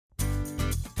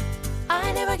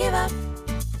never give up.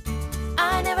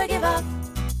 I never give up.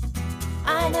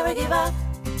 I never give up.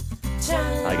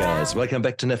 Hi guys, welcome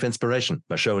back to Neff Inspiration,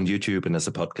 my show on YouTube and as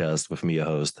a podcast with me, your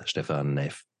host, Stefan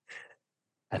Neff.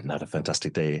 Another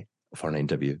fantastic day for an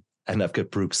interview. And I've got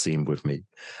Brooke Siem with me.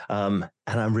 And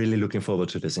I'm really looking forward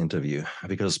to this interview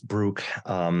because Brooke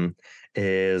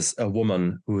is a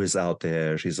woman who is out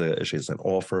there. She's an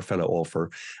author, fellow author,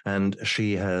 and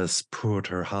she has poured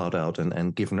her heart out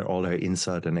and given her all her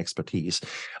insight and expertise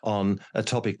on a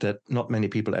topic that not many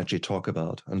people actually talk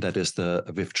about, and that is the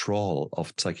withdrawal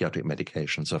of psychiatric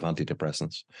medications, of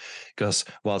antidepressants. Because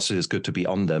whilst it is good to be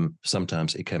on them,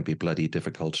 sometimes it can be bloody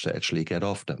difficult to actually get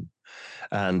off them.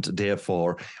 And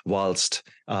therefore, whilst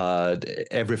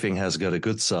everything has got a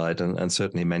good side, and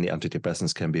certainly many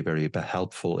antidepressants can be very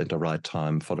helpful in the right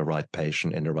time for the right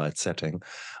patient in the right setting,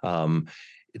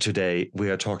 today we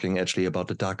are talking actually about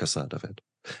the darker side of it.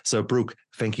 So, Brooke,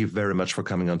 thank you very much for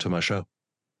coming onto my show.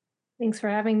 Thanks for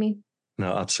having me.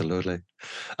 No, absolutely.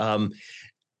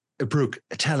 Brooke,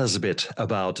 tell us a bit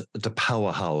about the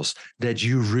powerhouse that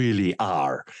you really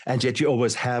are, and yet you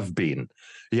always have been.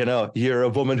 You know, you're a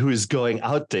woman who is going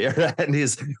out there and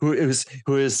who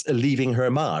is leaving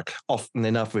her mark, often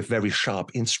enough with very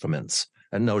sharp instruments.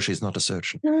 And no, she's not a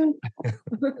surgeon.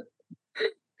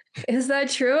 Is that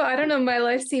true? I don't know. My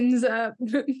life seems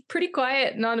pretty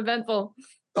quiet, non-eventful.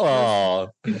 Oh,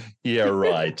 you're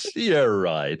right. You're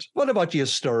right. What about your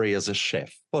story as a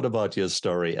chef? What about your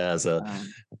story as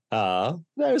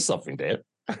there's something there.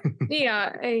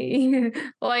 Yeah.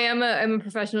 I'm a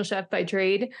professional chef by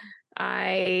trade.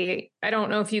 I don't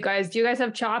know if do you guys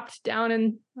have Chopped down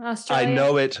in Australia? I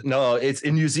know it. No, it's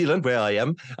in New Zealand where I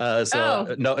am.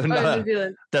 No, New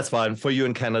Zealand. That's fine. For you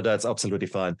in Canada, it's absolutely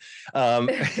fine.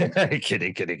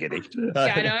 Kidding.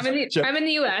 Yeah, I know. I'm in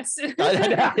the US.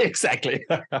 Exactly.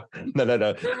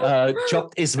 No.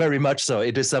 Chopped is very much so.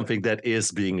 It is something that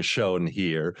is being shown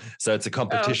here. So it's a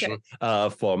competition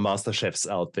for master chefs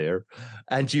out there.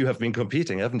 And you have been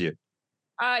competing, haven't you?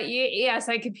 Yes,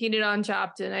 I competed on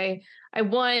Chopped and I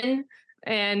won.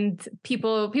 And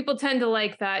people tend to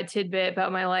like that tidbit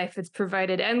about my life. It's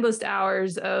provided endless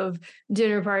hours of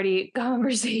dinner party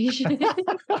conversation.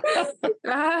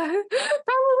 Probably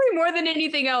more than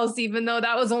anything else, even though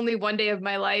that was only one day of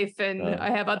my life. And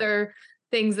I have other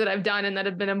things that I've done and that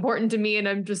have been important to me. And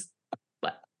I'm just,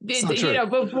 but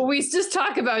we just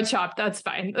talk about Chopped. That's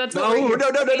fine. That's what No.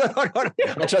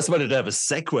 I just wanted to have a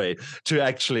segue to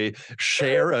actually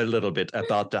share a little bit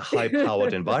about the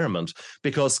high-powered environment.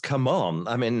 Because come on,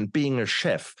 I mean, being a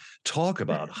chef, talk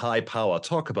about high power,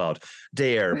 talk about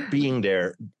being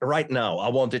there right now. I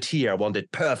want it here. I want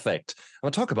it perfect. I'm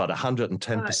going to talk about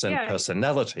 110%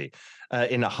 personality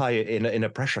in a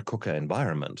pressure cooker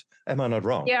environment. Am I not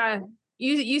wrong? Yeah.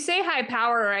 You say high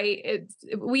power, right?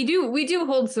 We do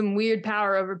hold some weird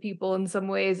power over people in some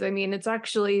ways. I mean, it's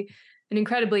actually an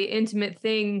incredibly intimate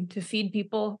thing to feed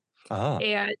people,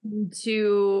 and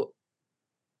the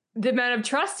amount of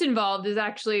trust involved is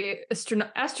actually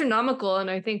astronomical. And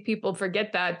I think people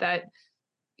forget that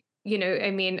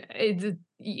I mean,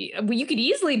 you could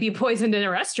easily be poisoned in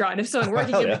a restaurant if someone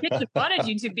working in the kitchen wanted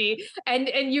you to be, and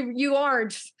you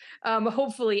aren't,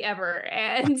 hopefully ever.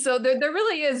 And so there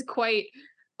really is quite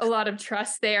a lot of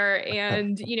trust there.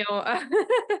 And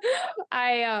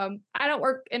I don't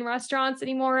work in restaurants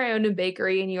anymore. I owned a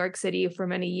bakery in New York City for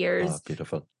many years. Oh,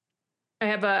 beautiful. I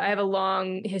have a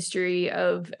long history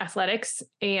of athletics,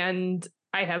 and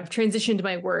I have transitioned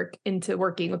my work into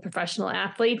working with professional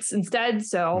athletes instead.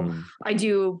 So I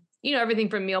do, everything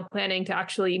from meal planning to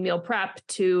actually meal prep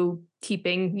to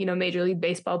keeping, Major League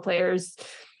Baseball players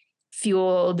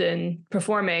fueled and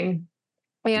performing.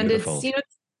 And Beautiful. It's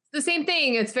the same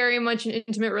thing. It's very much an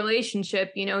intimate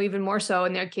relationship, even more so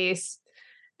in their case.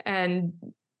 And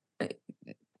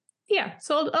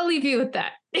so I'll leave you with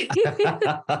that.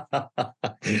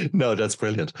 No, that's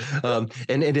brilliant.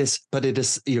 And it is,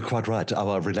 you're quite right.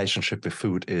 Our relationship with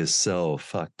food is so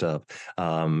fucked up.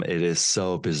 It is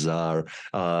so bizarre.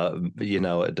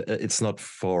 It's not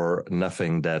for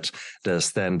nothing that the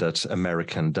standard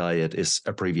American diet is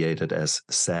abbreviated as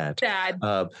SAD.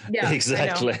 SAD.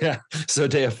 Exactly. So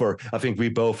therefore, I think we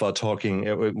both are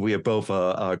talking, we are both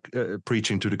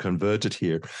preaching to the converted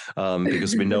here,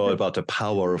 because we know about the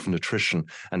power of nutrition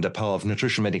and the power of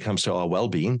nutrition when it comes to our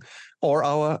well-being, or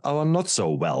our not so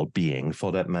well-being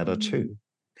for that matter too.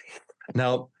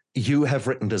 Now, you have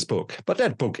written this book, but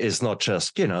that book is not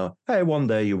just, hey, one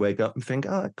day you wake up and think,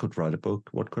 I could write a book.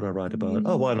 What could I write about?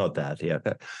 Oh, why not that? Yeah.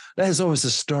 There's always a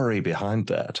story behind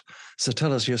that. So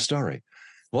tell us your story.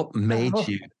 What made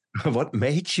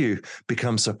you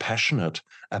become so passionate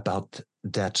about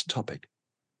that topic?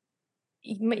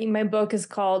 my book is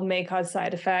called May Cause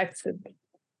Side Effects, with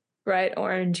bright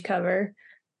orange cover.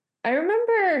 I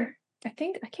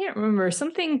can't remember,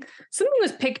 something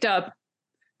was picked up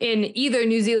in either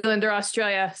New Zealand or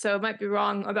Australia, so it might be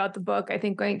wrong about the book. I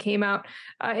think when it came out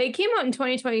in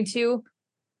 2022.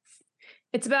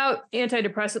 It's about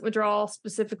antidepressant withdrawal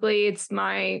specifically. It's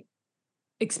my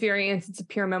experience. It's a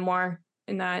pure memoir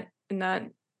in that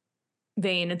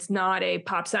vein. It's not a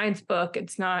pop science book.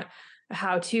 It's not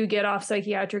how to get off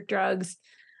psychiatric drugs.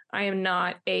 I am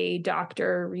not a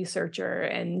doctor, researcher,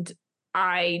 and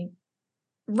I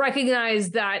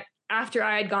recognize that after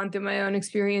I had gone through my own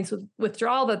experience with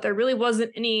withdrawal, that there really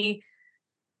wasn't any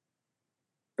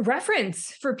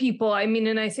reference for people. I mean,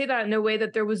 and I say that in a way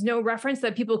that there was no reference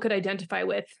that people could identify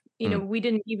with. You know, we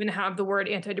didn't even have the word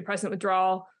antidepressant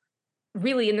withdrawal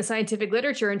really in the scientific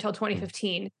literature until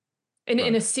 2015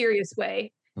 in a serious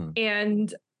way.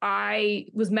 And I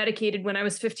was medicated when I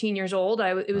was 15 years old.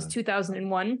 It was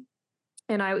 2001.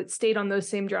 And I stayed on those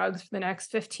same drugs for the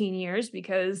next 15 years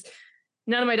because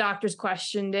none of my doctors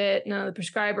questioned it. None of the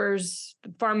prescribers,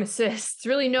 the pharmacists,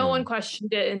 really no one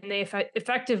questioned it. And they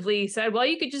effectively said, well,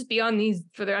 you could just be on these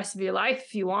for the rest of your life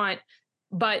if you want.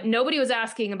 But nobody was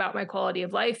asking about my quality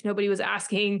of life. Nobody was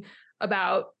asking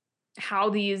about how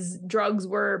these drugs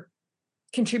were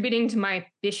contributing to my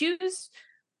issues.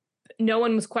 No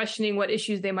one was questioning what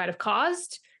issues they might have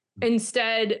caused.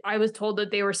 Instead, I was told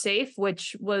that they were safe,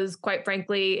 which was quite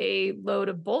frankly a load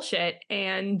of bullshit.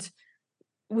 And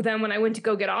then when I went to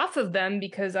go get off of them,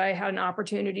 because I had an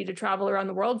opportunity to travel around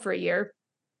the world for a year,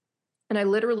 and I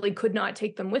literally could not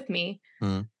take them with me,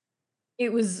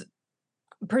 it was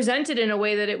presented in a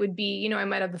way that it would be, you know, I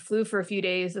might have the flu for a few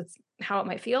days. That's how it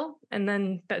might feel. And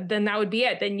then that would be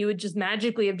it. Then you would just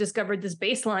magically have discovered this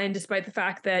baseline, despite the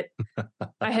fact that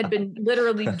I had been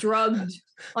literally drugged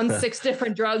on 6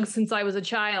 different drugs since I was a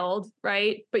child.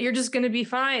 Right. But you're just going to be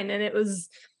fine. And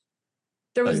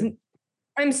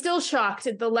I'm still shocked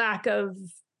at the lack of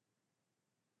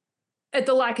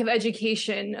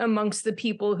education amongst the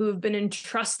people who have been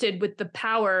entrusted with the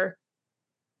power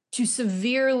to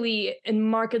severely and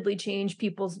markedly change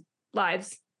people's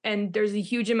lives. And there's a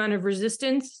huge amount of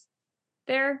resistance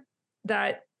there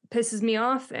that pisses me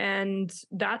off. And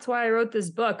that's why I wrote this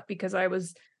book, because I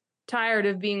was tired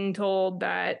of being told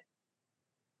that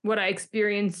what I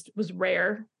experienced was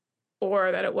rare,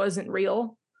 or that it wasn't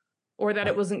real, or that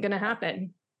it wasn't going to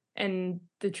happen. And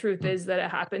the truth is that it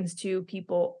happens to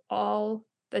people all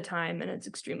the time, and it's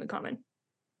extremely common.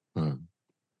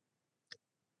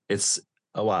 It's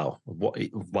wow.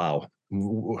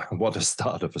 What a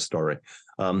start of a story.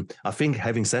 I think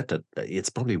having said that, it's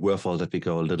probably worthwhile that we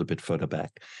go a little bit further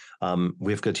back.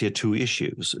 We've got here 2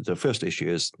 issues. The first issue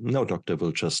is no doctor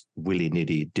will just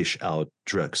willy-nilly dish out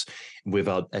drugs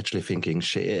without actually thinking,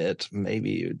 shit,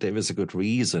 maybe there is a good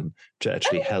reason to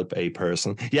actually help a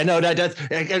person. Yeah, no,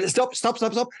 stop.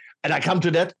 And I come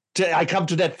to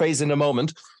that phase in a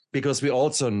moment. Because we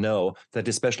also know that,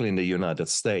 especially in the United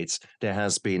States, there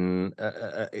has been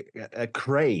a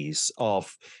craze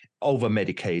of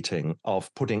over-medicating, of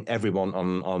putting everyone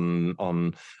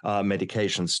on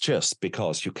medications just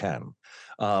because you can.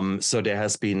 So there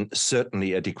has been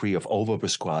certainly a degree of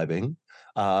over-prescribing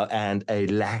and a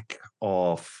lack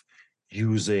of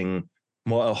using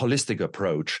more a holistic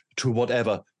approach to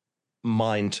whatever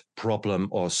mind problem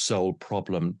or soul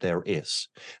problem there is.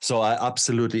 So I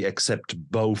absolutely accept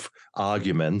both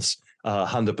arguments,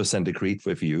 100% agreed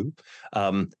with you.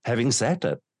 Having said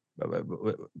that,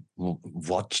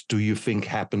 what do you think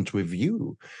happened with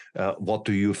you? What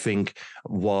do you think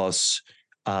was,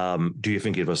 do you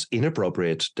think it was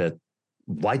inappropriate?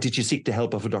 Why did you seek the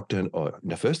help of a doctor in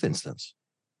the first instance?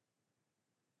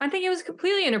 I think it was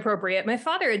completely inappropriate. My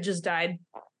father had just died.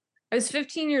 I was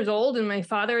 15 years old and my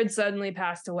father had suddenly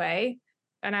passed away.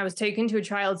 And I was taken to a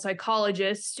child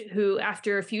psychologist who,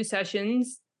 after a few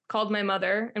sessions, called my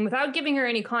mother. And without giving her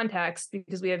any context,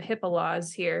 because we have HIPAA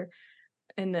laws here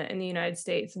in the United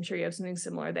States, I'm sure you have something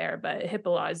similar there, but HIPAA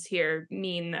laws here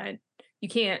mean that you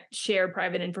can't share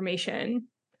private information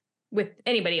with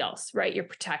anybody else, right? You're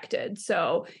protected.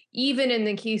 So even in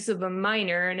the case of a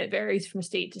minor, and it varies from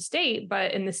state to state,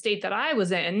 but in the state that I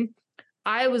was in,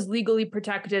 I was legally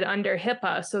protected under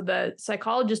HIPAA. So the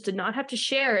psychologist did not have to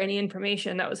share any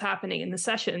information that was happening in the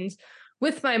sessions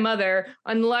with my mother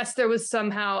unless there was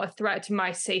somehow a threat to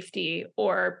my safety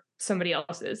or somebody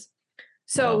else's.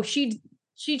 So wow.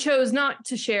 She chose not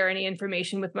to share any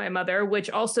information with my mother, which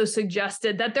also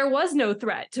suggested that there was no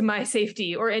threat to my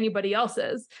safety or anybody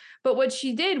else's. But what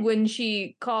she did when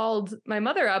she called my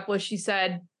mother up was she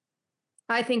said,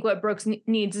 I think what Brooks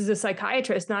needs is a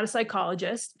psychiatrist, not a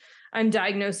psychologist. I'm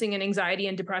diagnosing an anxiety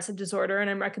and depressive disorder, and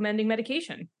I'm recommending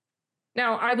medication.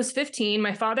 Now, I was 15.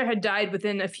 My father had died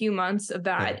within a few months of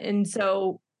that. And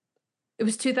so it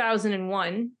was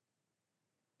 2001.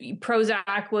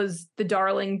 Prozac was the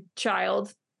darling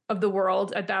child of the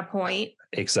world at that point.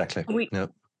 Exactly.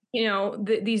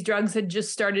 These drugs had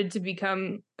just started to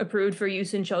become approved for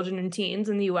use in children and teens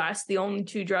in the US. The only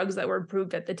two drugs that were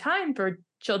approved at the time for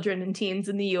children and teens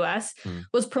in the US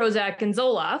was Prozac and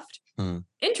Zoloft.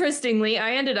 Interestingly,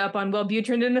 I ended up on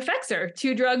Wellbutrin and Effexor,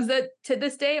 two drugs that to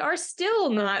this day are still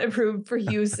not approved for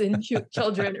use in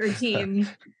children or teens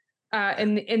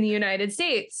in the United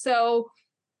States. So,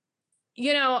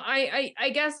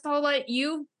 I guess I'll let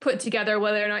you put together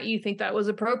whether or not you think that was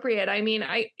appropriate. I mean,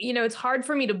 it's hard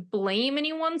for me to blame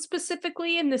anyone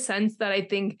specifically in the sense that I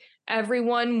think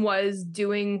everyone was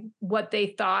doing what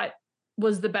they thought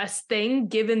was the best thing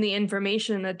given the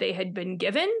information that they had been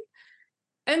given.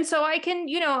 And so I can,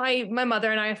 my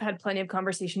mother and I have had plenty of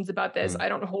conversations about this. I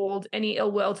don't hold any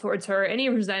ill will towards her, any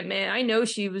resentment. I know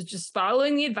she was just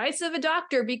following the advice of a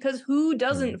doctor, because who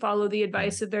doesn't follow the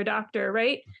advice of their doctor,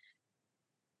 right?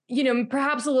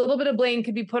 Perhaps a little bit of blame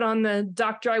could be put on the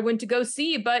doctor I went to go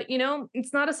see, but,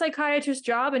 it's not a psychiatrist's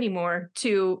job anymore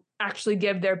to actually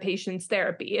give their patients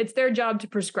therapy. It's their job to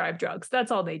prescribe drugs.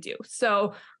 That's all they do.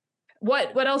 So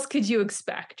what else could you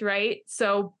expect, right?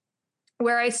 So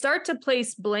where I start to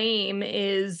place blame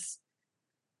is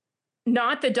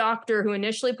not the doctor who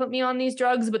initially put me on these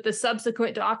drugs, but the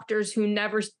subsequent doctors who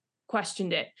never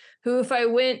questioned it. Who, if I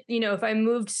went, if I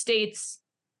moved states,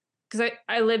 because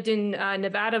I lived in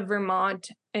Nevada,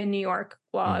 Vermont, and New York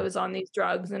while I was on these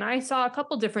drugs. And I saw a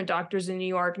couple different doctors in New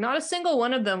York. Not a single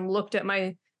one of them looked at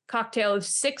my cocktail of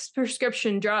 6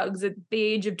 prescription drugs at the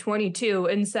age of 22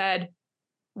 and said,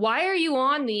 why are you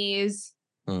on these?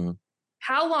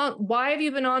 How long? Why have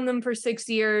you been on them for 6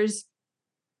 years?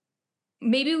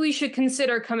 Maybe we should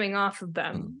consider coming off of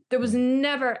them. There was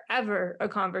never, ever a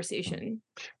conversation.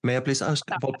 May I please ask,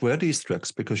 what were these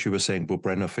drugs? Because you were saying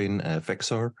buprenorphine,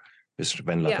 Effexor,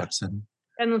 venlafaxine.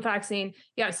 Venlafaxine.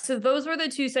 Yeah. So those were the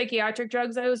 2 psychiatric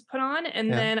drugs I was put on.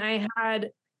 And then I had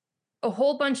a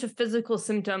whole bunch of physical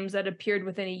symptoms that appeared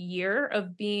within a year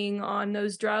of being on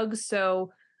those drugs.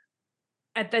 So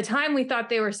at the time, we thought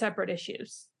they were separate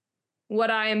issues. What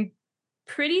I'm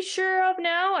pretty sure of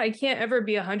now, I can't ever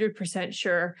be 100%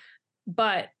 sure,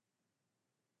 but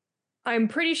I'm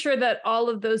pretty sure that all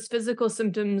of those physical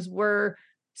symptoms were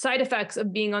side effects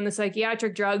of being on the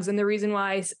psychiatric drugs. And the reason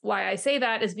why I say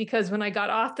that is because when I got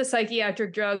off the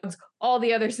psychiatric drugs, all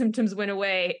the other symptoms went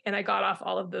away, and I got off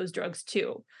all of those drugs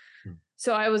too.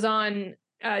 So I was on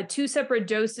 2 separate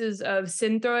doses of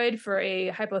Synthroid for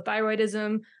a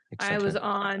hypothyroidism. Exactly. I was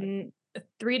on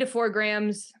 3 to 4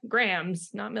 grams,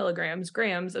 not milligrams,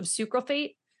 grams of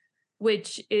sucralfate,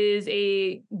 which is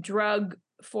a drug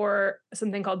for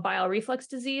something called bile reflux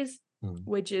disease,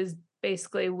 which is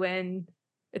basically when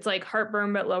it's like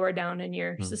heartburn, but lower down in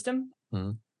your system.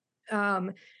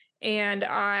 And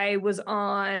I was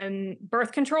on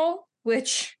birth control,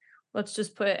 which let's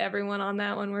just put everyone on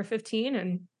that when we're 15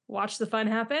 and watch the fun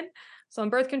happen. So on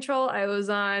birth control, I was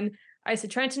on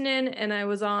isotretinoin, and I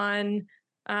was on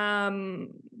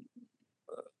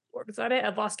what was that?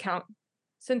 I've lost count.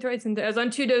 Synthroid. I was on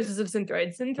 2 doses of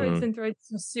Synthroid,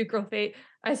 sucralfate,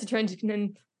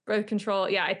 isotretinoin, birth control.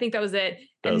 Yeah, I think that was it.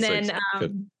 And then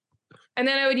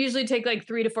I would usually take like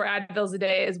 3 to 4 Advils a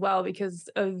day as well because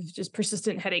of just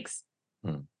persistent headaches.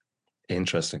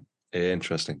 Interesting.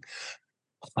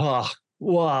 Ah,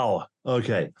 wow.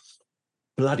 Okay.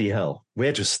 Bloody hell.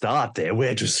 Where to start there?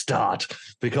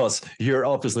 Because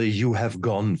you have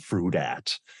gone through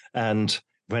that. And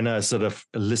when I sort of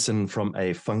listen from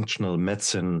a functional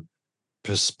medicine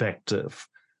perspective,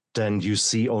 then you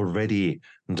see already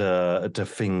the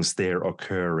things there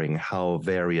occurring, how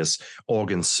various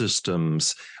organ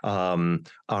systems are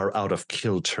out of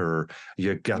kilter.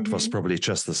 Your gut was probably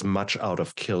just as much out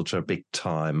of kilter, big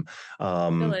time.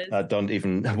 I don't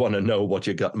even want to know what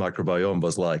your gut microbiome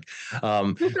was like.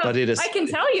 But it is. I can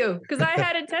tell you because I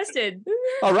had it tested.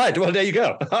 All right. Well, there you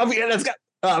go. Let's go.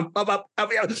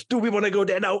 Do we want to go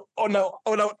there now? Oh no.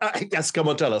 Yes, come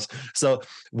on, tell us. So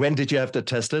when did you have to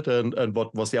test it, and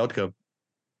what was the outcome?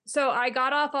 So I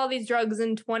got off all these drugs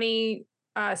in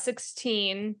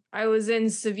 2016. I was in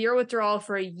severe withdrawal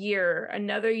for a year,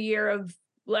 another year of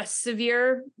less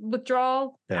severe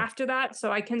withdrawal after that.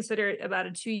 So I consider it about a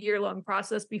 2-year-long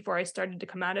process before I started to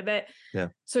come out of it. Yeah.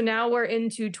 So now we're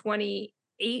into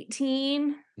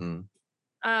 2018.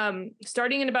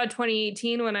 Starting in about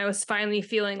 2018, when I was finally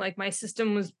feeling like my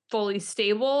system was fully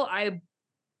stable, I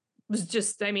was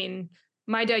just, I mean,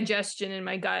 my digestion and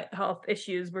my gut health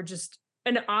issues were just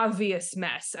an obvious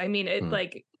mess. I mean, it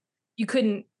like you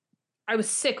couldn't, I was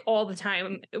sick all the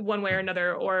time one way or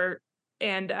another,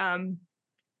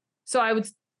 so I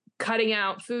was cutting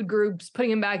out food groups,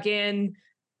 putting them back in.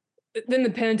 Then the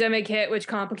pandemic hit, which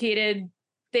complicated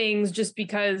things just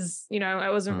because, you know, I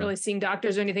wasn't really seeing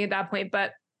doctors or anything at that point.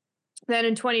 But then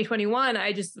in 2021,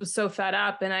 I just was so fed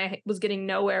up and I was getting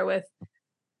nowhere with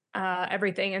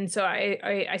everything. And so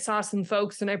I saw some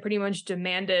folks and I pretty much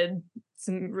demanded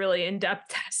some really in-depth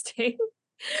testing.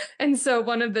 And so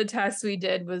one of the tests we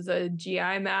did was a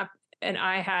GI map, and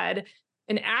I had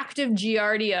an active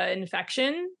Giardia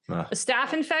infection, a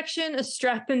staph infection, a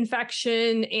strep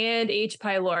infection, and H.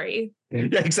 pylori.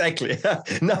 Yeah, exactly.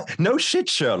 No shit,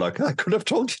 Sherlock. I could have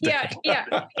told you that.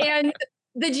 Yeah. And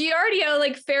the Giardia,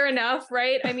 like, fair enough,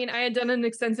 right? I mean, I had done an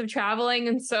extensive traveling,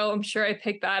 and so I'm sure I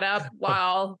picked that up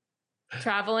while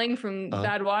traveling from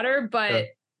bad water. But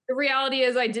the reality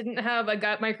is I didn't have a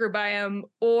gut microbiome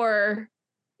or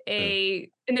an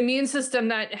immune system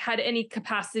that had any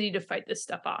capacity to fight this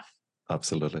stuff off.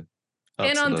 Absolutely.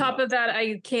 And on top of that,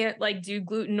 I can't like do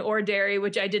gluten or dairy,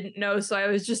 which I didn't know. So I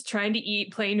was just trying to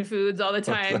eat plain foods all the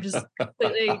time, just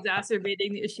completely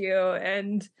exacerbating the issue.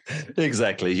 And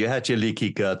exactly. You had your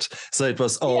leaky gut. So it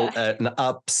was all an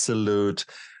absolute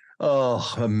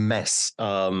a mess.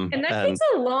 And that takes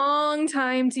a long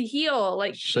time to heal.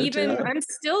 Like I'm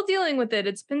still dealing with it.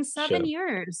 It's been 7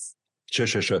 years. Sure.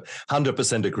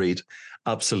 100% agreed.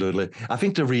 Absolutely. I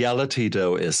think the reality,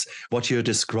 though, is what you're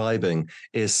describing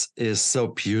is so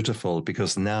beautiful,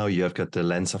 because now you've got the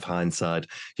lens of hindsight.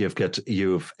 You've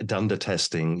done the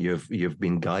testing. You've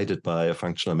been guided by a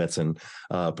functional medicine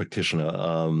practitioner,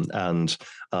 and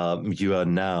you are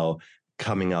now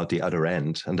coming out the other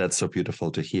end, and that's so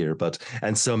beautiful to hear.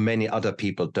 And so many other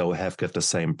people, though, have got the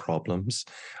same problems.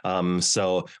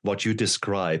 So what you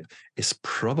describe is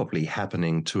probably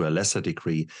happening to a lesser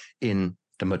degree in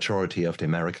the majority of the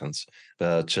Americans.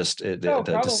 Because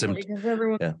everyone's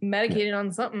medicated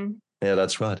on something. Yeah,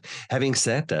 that's right. Having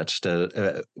said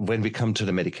that, when we come to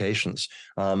the medications,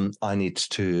 I need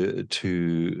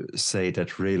to say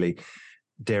that really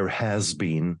there has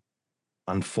been,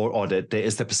 there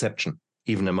is the perception,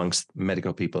 even amongst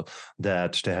medical people,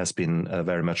 that there has been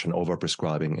very much an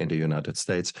overprescribing in the United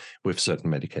States with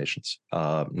certain medications.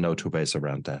 No two ways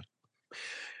around that.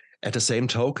 At the same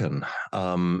token,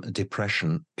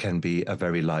 depression can be a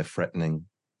very life-threatening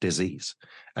disease,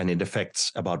 and it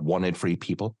affects about 1 in 3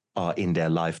 people in their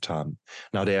lifetime.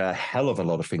 Now, there are a hell of a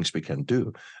lot of things we can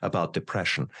do about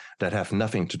depression that have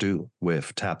nothing to do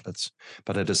with tablets.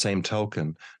 But at the same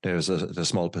token, there's a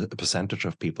small percentage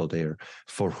of people there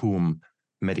for whom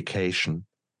medication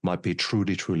might be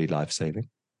truly, truly life-saving.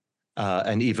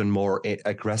 And even more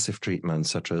aggressive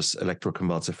treatments, such as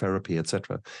electroconvulsive therapy,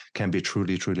 etc., can be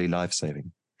truly, truly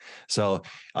life-saving. So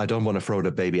I don't want to throw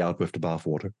the baby out with the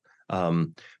bathwater.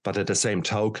 But at the same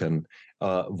token,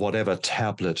 whatever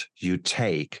tablet you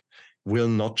take will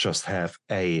not just have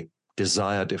a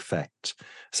desired effect.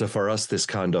 So for us, this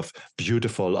kind of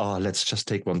beautiful, let's just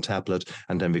take one tablet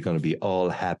and then we're going to be all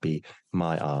happy,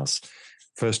 my ass.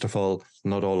 First of all,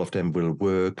 not all of them will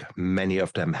work. Many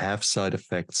of them have side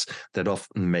effects that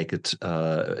often make it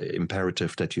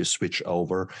imperative that you switch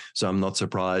over. So I'm not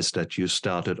surprised that you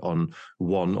started on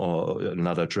one or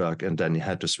another drug and then you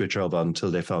had to switch over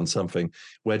until they found something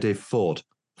where they thought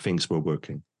things were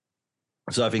working.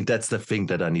 So I think that's the thing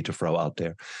that I need to throw out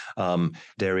there.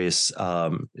 There is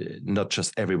not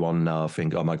just everyone now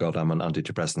think, oh my God, I'm on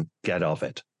antidepressant, get off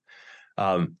it.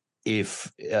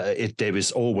 There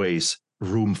is always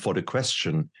room for the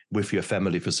question with your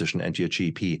family physician and your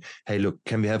GP. Hey, look,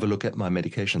 can we have a look at my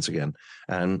medications again?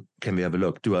 And can we have a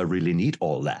look? Do I really need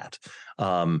all that?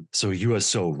 So you are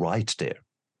so right there.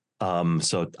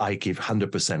 So I give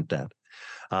 100% that.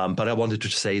 But I wanted to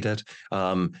say that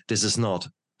this is not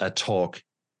a talk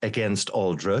against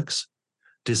all drugs.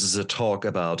 This is a talk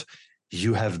about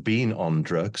you have been on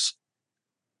drugs.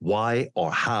 Why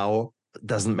or how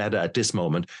doesn't matter at this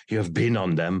moment. You have been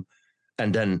on them,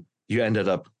 and then you ended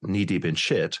up knee-deep in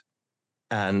shit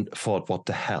and thought, what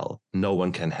the hell? No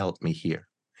one can help me here.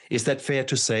 Is that fair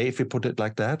to say if you put it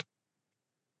like that?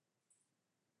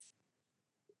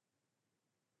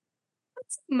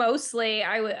 Mostly,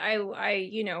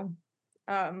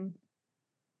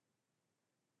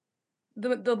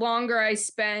 the longer I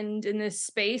spend in this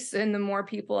space and the more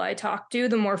people I talk to,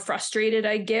 the more frustrated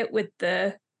I get with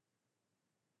the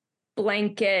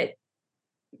blanket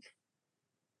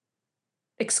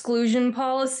exclusion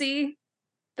policy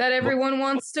that everyone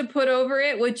wants to put over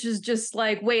it, which is just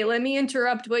like, wait, let me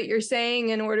interrupt what you're saying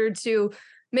in order to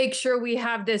make sure we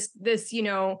have this,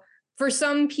 for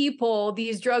some people,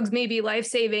 these drugs may be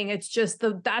life-saving. It's just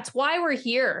that's why we're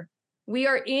here. We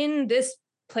are in this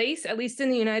place, at least in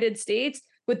the United States,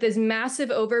 with this massive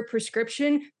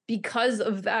overprescription because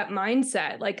of that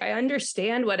mindset. Like, I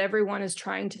understand what everyone is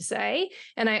trying to say.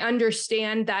 And I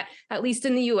understand that, at least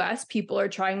in the US, people are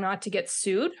trying not to get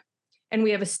sued. And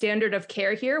we have a standard of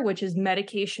care here, which is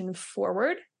medication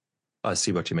forward. I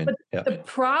see what you mean. But the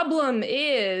problem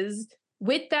is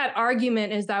with that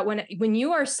argument is that when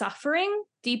you are suffering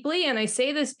deeply, and I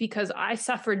say this because I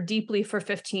suffered deeply for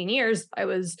 15 years, I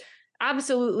was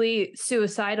absolutely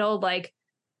suicidal. Like,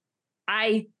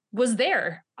 I was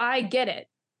there. I get it.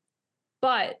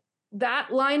 But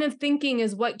that line of thinking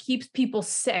is what keeps people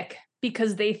sick,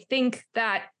 because they think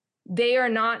that they are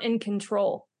not in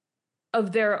control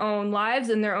of their own lives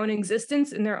and their own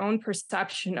existence and their own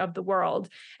perception of the world.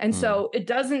 And so it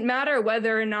doesn't matter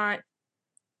whether or not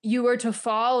you were to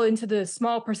fall into the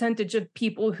small percentage of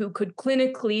people who could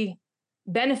clinically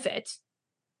benefit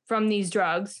from these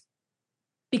drugs,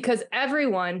 because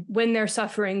everyone, when they're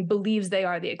suffering, believes they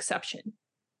are the exception.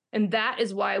 And that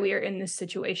is why we are in this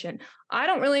situation. I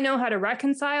don't really know how to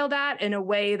reconcile that in a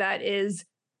way that is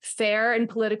fair and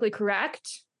politically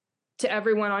correct to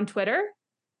everyone on Twitter.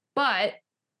 But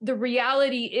the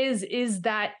reality is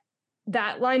that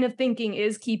that line of thinking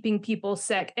is keeping people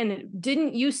sick. And it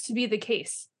didn't used to be the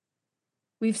case.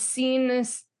 We've seen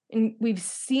this, and we've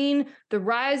seen the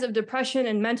rise of depression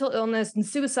and mental illness and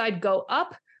suicide go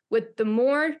up with the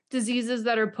more diseases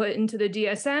that are put into the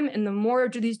DSM and the more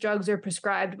of these drugs are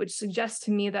prescribed, which suggests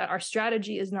to me that our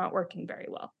strategy is not working very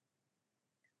well.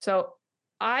 So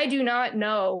I do not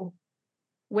know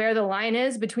where the line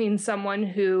is between someone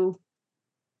who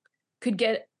could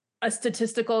get a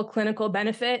statistical clinical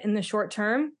benefit in the short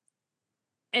term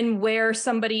and where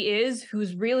somebody is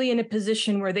who's really in a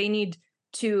position where they need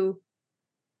to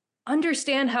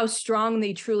understand how strong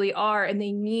they truly are, and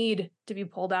they need to be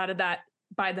pulled out of that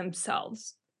by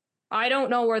themselves. I don't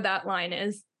know where that line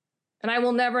is, and I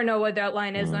will never know what that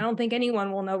line is. And I don't think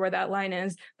anyone will know where that line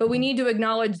is, but we need to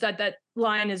acknowledge that that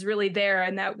line is really there,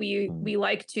 and that we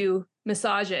like to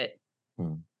massage it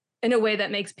in a way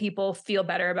that makes people feel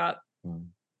better about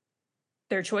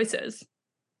their choices.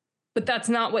 But that's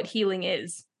not what healing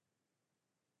is.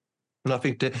 And I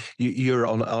think that you're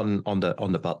on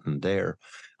the button there.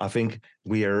 I think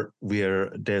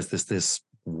there's this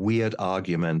weird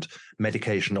argument,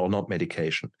 medication or not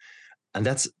medication, and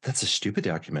that's a stupid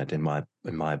argument in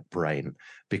my brain,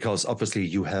 because obviously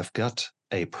you have got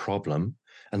a problem,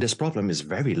 and this problem is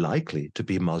very likely to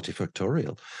be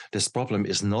multifactorial. This problem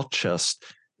is not just,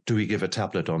 do we give a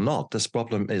tablet or not? This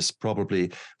problem is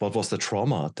probably, what was the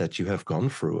trauma that you have gone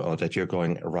through or that you're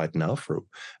going right now through?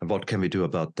 And what can we do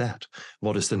about that?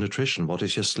 What is the nutrition? What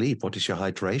is your sleep? What is your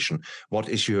hydration? What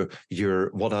is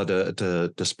what are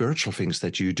the spiritual things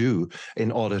that you do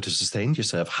in order to sustain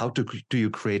yourself? How do you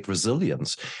create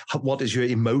resilience? What is your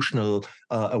emotional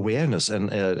awareness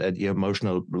and your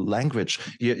emotional language?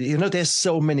 You know, there's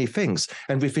so many things.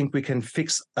 And we think we can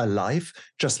fix a life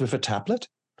just with a tablet?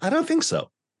 I don't think so.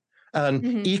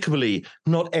 And equally,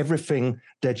 not everything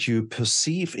that you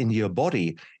perceive in your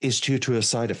body is due to a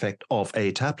side effect of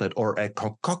a tablet or a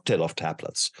cocktail of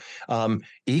tablets.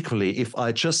 Equally, if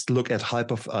I just look at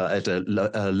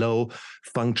a low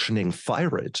functioning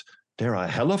thyroid, there are a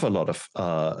hell of a lot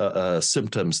of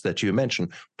symptoms that you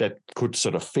mentioned that could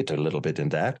sort of fit a little bit in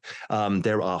that.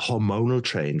 There are hormonal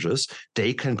changes.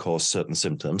 They can cause certain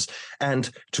symptoms. And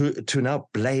to now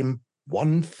blame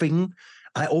one thing,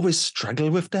 I always struggle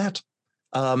with that,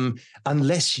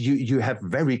 unless you have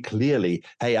very clearly,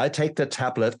 hey, I take the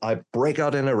tablet, I break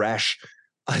out in a rash,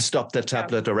 I stop the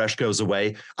tablet, the rash goes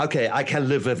away. Okay, I can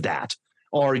live with that.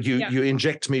 Or you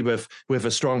inject me with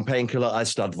a strong painkiller, I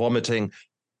start vomiting,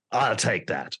 I'll take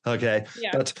that. Okay,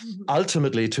 but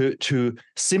ultimately to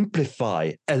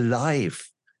simplify a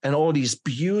life and all these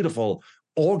beautiful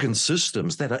organ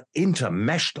systems that are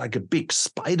intermeshed like a big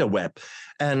spider web,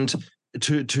 and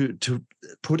to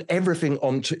put everything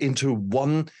into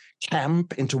one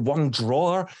camp, into one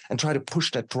drawer, and try to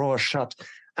push that drawer shut.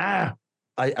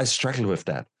 I struggle with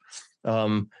that.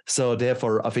 So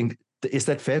therefore, I think, is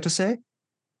that fair to say?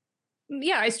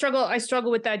 Yeah, I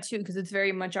struggle with that too, because it's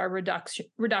very much our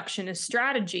reductionist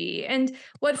strategy. And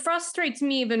what frustrates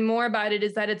me even more about it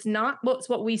is that it's not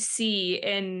what we see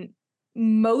in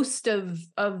most of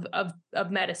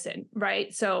medicine,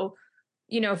 right? So,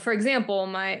 you know, for example,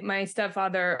 my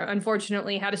stepfather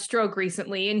unfortunately had a stroke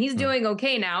recently, and he's doing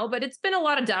okay now, but it's been a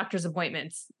lot of doctor's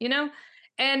appointments, you know,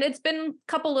 and it's been a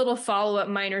couple little follow-up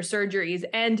minor surgeries.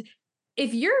 And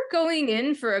if you're going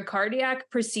in for a cardiac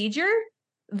procedure,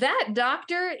 that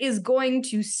doctor is going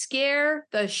to scare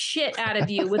the shit out of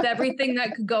you with everything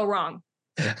that could go wrong.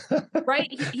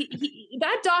 Right?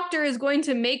 That doctor is going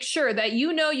to make sure that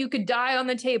you could die on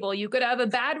the table. You could have a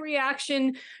bad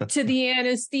reaction to the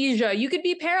anesthesia. You could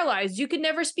be paralyzed. You could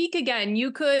never speak again.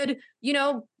 You could,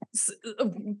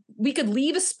 we could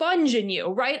leave a sponge in you,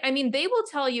 right? I mean, they will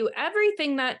tell you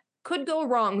everything that could go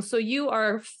wrong. So you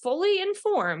are fully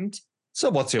informed. So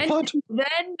what's your point?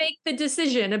 Then make the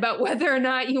decision about whether or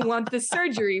not you want the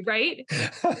surgery, right? It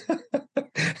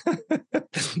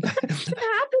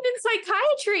happened in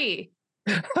psychiatry.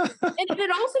 And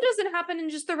it also doesn't happen in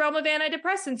just the realm of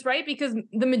antidepressants, right? Because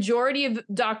the majority of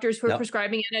doctors who are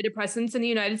prescribing antidepressants in the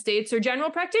United States are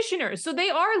general practitioners. So they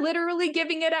are literally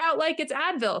giving it out like it's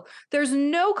Advil. There's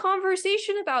no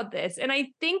conversation about this. And I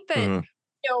think that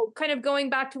kind of going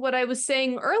back to what I was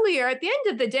saying earlier, at the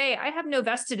end of the day, I have no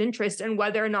vested interest in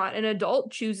whether or not an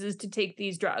adult chooses to take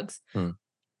these drugs. I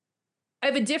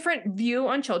have a different view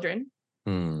on children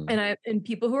and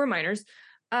people who are minors.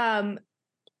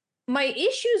 My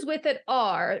issues with it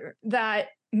are that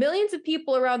millions of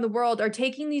people around the world are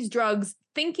taking these drugs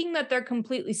thinking that they're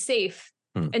completely safe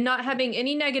and not having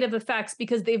any negative effects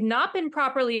because they've not been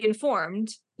properly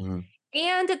informed.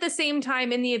 And at the same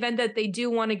time, in the event that they do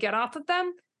want to get off of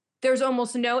them, there's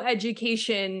almost no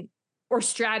education or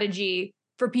strategy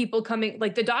for people coming.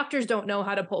 Like the doctors don't know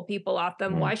how to pull people off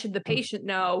them. Why should the patient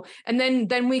know? And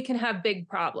then we can have big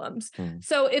problems.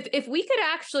 So if we could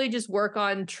actually just work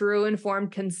on true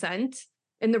informed consent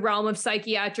in the realm of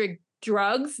psychiatric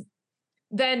drugs,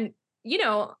 then,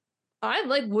 I'm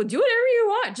like, well, do whatever you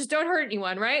want. Just don't hurt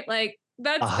anyone, right? Like,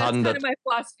 that's kind of my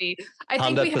philosophy. I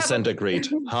think 100% agreed.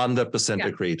 100%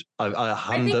 agreed.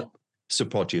 I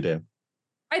support you there.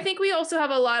 I think we also have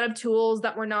a lot of tools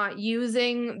that we're not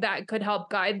using that could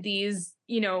help guide these,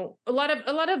 a lot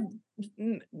of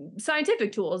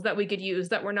scientific tools that we could use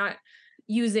that we're not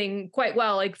using quite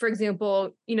well. Like, for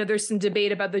example, there's some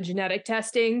debate about the genetic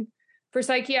testing for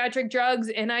psychiatric drugs.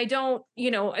 And I don't,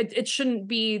 it shouldn't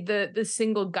be the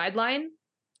single guideline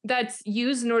that's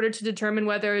used in order to determine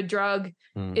whether a drug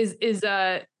is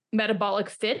a metabolic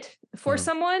fit for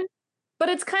someone. But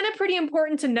it's kind of pretty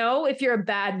important to know if you're a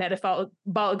bad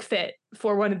metabolic fit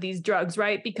for one of these drugs,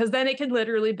 right? Because then it can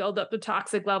literally build up the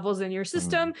toxic levels in your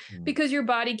system because your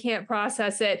body can't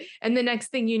process it. And the next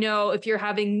thing you know, if you're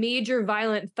having major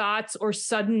violent thoughts or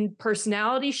sudden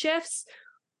personality shifts,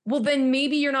 well, then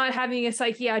maybe you're not having a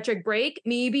psychiatric break.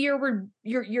 Maybe you're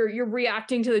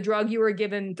reacting to the drug you were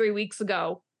given 3 weeks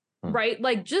ago. Right?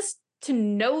 Like, just to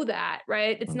know that,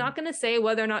 right? It's not going to say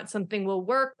whether or not something will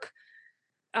work,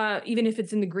 even if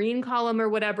it's in the green column or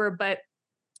whatever, but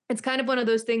it's kind of one of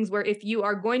those things where if you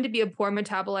are going to be a poor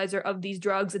metabolizer of these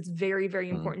drugs, it's very,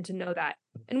 very important to know that.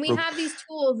 And we have these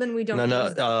tools and we don't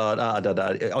use them.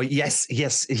 Oh, yes.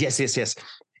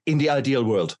 In the ideal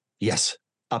world, yes,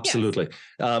 absolutely.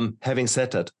 Yes. Having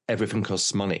said that, everything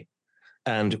costs money.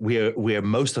 And we're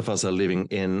most of us are living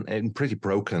in pretty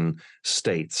broken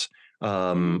states,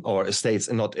 or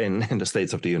states, not in the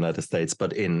states of the United States,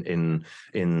 but in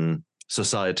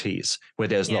societies where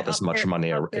there's not as much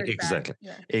money.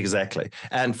 Exactly.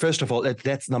 And first of all,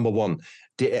 that's number one.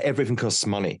 Everything costs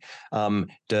money.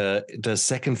 The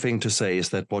second thing to say is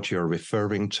that what you're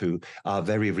referring to are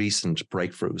very recent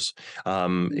breakthroughs.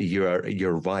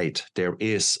 You're right. There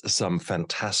is some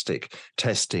fantastic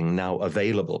testing now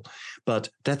available, but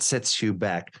that sets you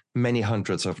back many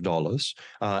hundreds of dollars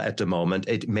at the moment.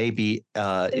 It may be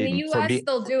in the US,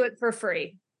 they'll do it for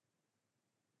free.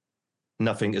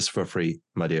 Nothing is for free,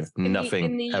 my dear.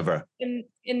 Nothing ever.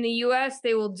 In the US,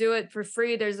 they will do it for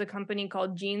free. There's a company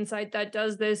called GeneSight that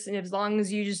does this. And as long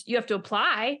as you have to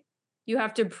apply, you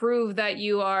have to prove that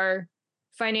you are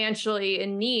financially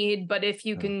in need. But if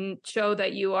you can show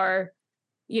that you are,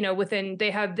 within,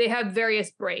 they have various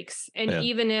breaks. And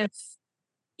even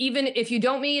if you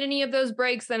don't meet any of those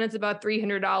breaks, then it's about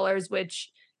 $300, which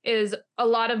is a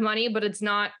lot of money, but it's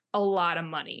not a lot of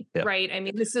money, right? I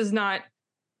mean, this is not.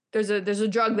 There's a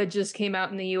drug that just came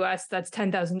out in the US that's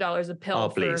 $10,000 a pill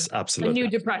for a new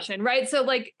depression, right? So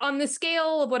like on the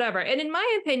scale of whatever. And in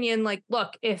my opinion, like,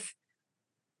 look, if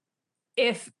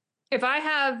I'm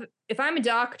a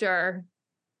doctor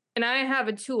and I have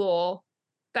a tool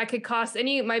that could cost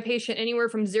my patient anywhere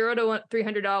from $0 to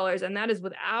 $300, and that is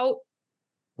without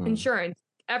insurance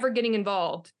ever getting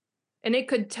involved, and it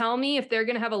could tell me if they're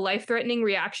going to have a life-threatening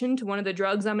reaction to one of the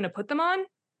drugs I'm going to put them on,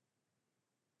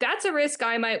 that's a risk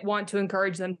I might want to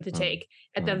encourage them to take.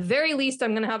 At the very least,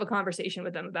 I'm going to have a conversation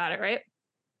with them about it, right?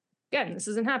 Again, this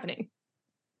isn't happening.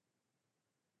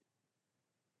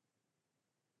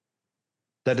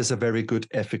 That is a very good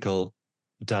ethical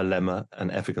dilemma,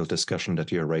 an ethical discussion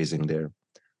that you're raising there.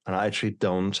 And I actually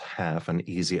don't have an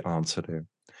easy answer there.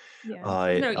 Yeah,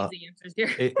 there's no easy answers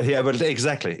here. Yeah, but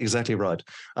exactly right.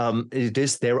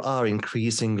 There are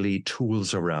increasingly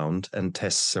tools around and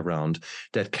tests around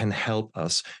that can help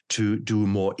us to do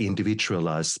more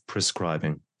individualized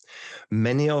prescribing.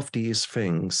 Many of these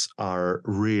things are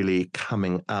really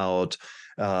coming out,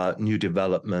 new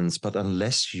developments, but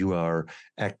unless you are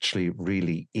actually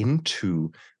really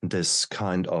into this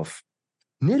kind of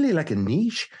nearly like a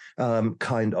niche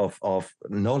kind of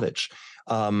knowledge.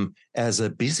 As a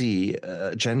busy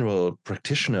general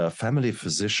practitioner, family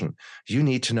physician, you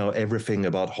need to know everything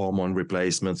about hormone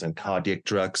replacements and cardiac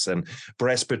drugs and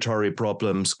respiratory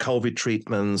problems, COVID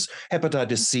treatments,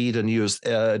 hepatitis C, the newest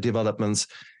developments.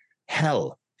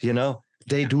 Hell,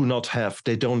 they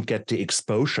don't get the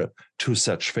exposure to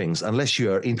such things unless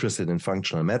you are interested in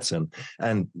functional medicine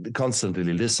and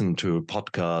constantly listen to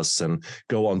podcasts and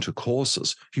go on to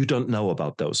courses. You don't know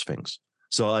about those things.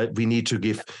 So we need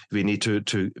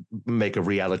to make a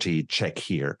reality check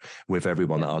here with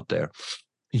everyone out there.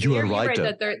 You're right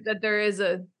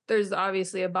there's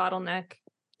obviously a bottleneck.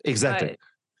 Exactly.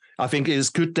 I think it is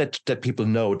good that people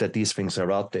know that these things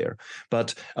are out there.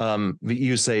 But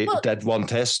you say that one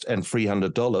test and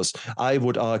 $300. I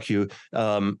would argue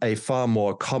a far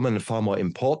more common, far more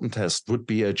important test would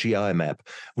be a GI map,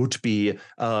 would be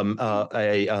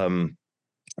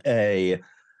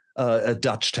a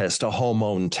Dutch test, a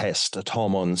hormone test, a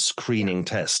hormone screening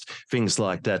test, things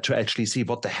like that, to actually see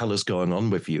what the hell is going on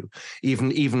with you.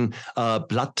 Even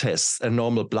blood tests, a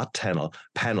normal blood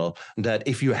panel that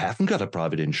if you haven't got a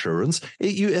private insurance,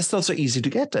 it's not so easy to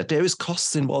get that. There is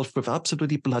costs involved with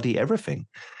absolutely bloody everything.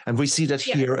 And we see that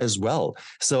here as well.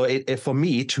 So for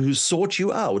me to sort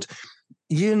you out,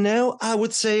 I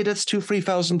would say that's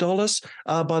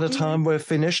 $2,000-$3,000 by the time we're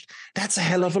finished. That's a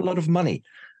hell of a lot of money.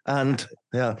 And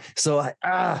so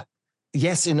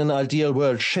yes, in an ideal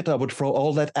world, I would throw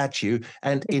all that at you,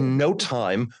 and in no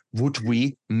time would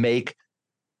we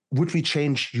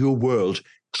change your world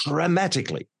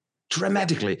dramatically,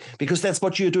 because that's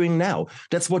what you're doing now.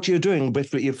 That's what you're doing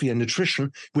with your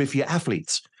nutrition, with your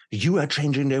athletes. You are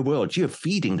changing their world. You're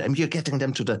feeding them. You're getting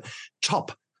them to the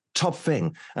top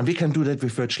thing, and we can do that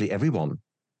with virtually everyone.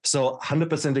 So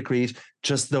 100% agreed.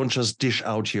 Don't dish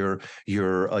out your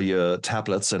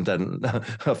tablets and then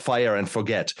fire and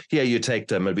forget. Here, you take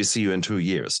them and we see you in 2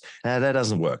 years. That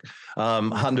doesn't work.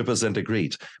 100%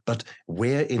 agreed. But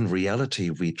where in reality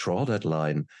we draw that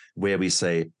line, where we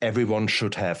say everyone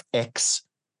should have X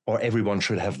or everyone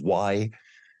should have Y,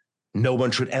 no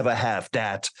one should ever have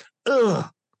that. Ugh.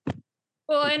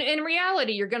 Well, and in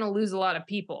reality, you're going to lose a lot of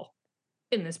people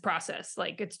in this process.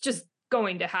 Like, it's just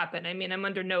going to happen. I mean, I'm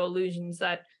under no illusions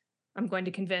that I'm going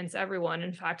to convince everyone.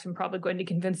 In fact, I'm probably going to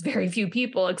convince very few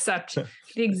people, except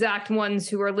the exact ones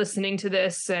who are listening to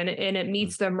this and it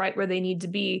meets them right where they need to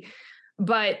be.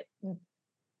 But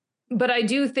I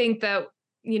do think that,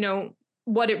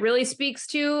 what it really speaks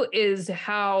to is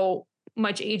how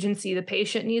much agency the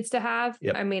patient needs to have.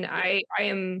 Yep. I mean,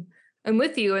 I'm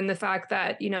with you in the fact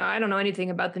that, I don't know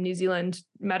anything about the New Zealand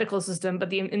medical system,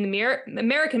 but in the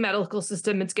American medical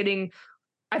system, it's getting,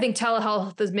 I think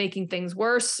telehealth is making things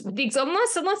worse.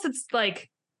 Unless it's like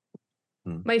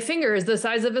my finger is the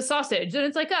size of a sausage and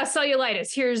it's like,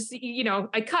 cellulitis. Here's,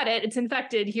 I cut it, it's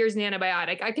infected. Here's an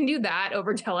antibiotic. I can do that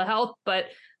over telehealth, but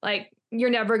like, you're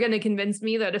never going to convince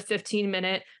me that a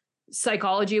 15-minute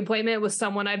psychology appointment with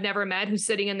someone I've never met who's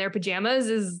sitting in their pajamas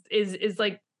is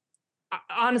like,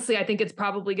 honestly, I think it's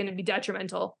probably going to be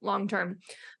detrimental long term.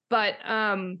 But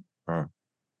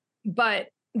but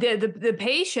the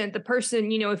patient, the person,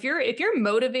 if you're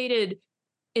motivated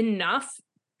enough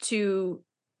to,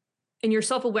 and you're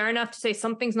self-aware enough to say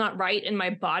something's not right in my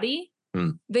body,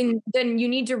 then you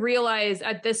need to realize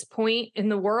at this point in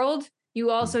the world, you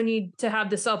also need to have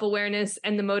the self-awareness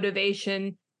and the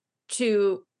motivation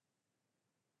to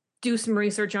do some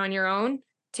research on your own.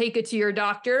 Take it to your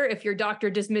doctor. If your doctor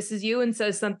dismisses you and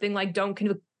says something like, don't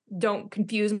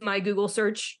confuse my Google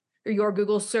search or your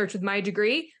Google search with my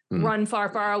degree, run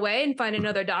far, far away and find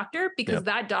another doctor, because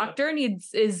that doctor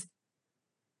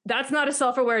that's not a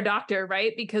self-aware doctor,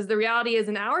 right? Because the reality is,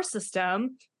 in our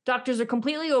system, doctors are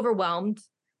completely overwhelmed.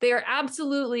 They are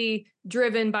absolutely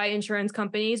driven by insurance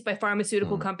companies, by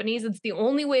pharmaceutical companies. It's the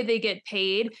only way they get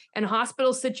paid. And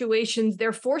hospital situations,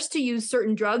 they're forced to use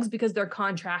certain drugs because they're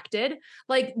contracted.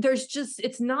 Like,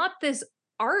 it's not this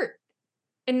art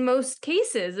in most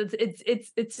cases.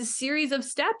 It's a series of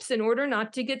steps in order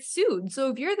not to get sued.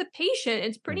 So if you're the patient,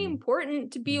 it's pretty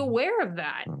important to be aware of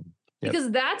that.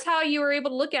 Because that's how you were able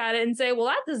to look at it and say, well,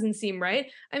 that doesn't seem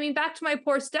right. I mean, back to my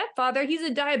poor stepfather, he's a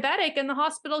diabetic and the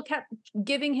hospital kept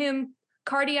giving him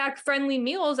cardiac friendly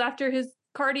meals after his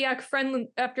cardiac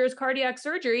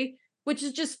surgery, which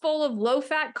is just full of low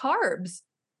fat carbs.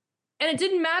 And it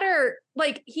didn't matter.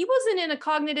 Like, he wasn't in a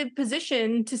cognitive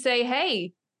position to say,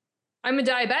 hey, I'm a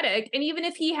diabetic. And even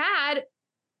if he had,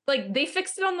 like, they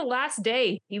fixed it on the last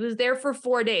day. He was there for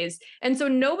 4 days. And so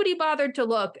nobody bothered to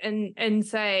look and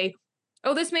say,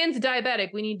 oh, this man's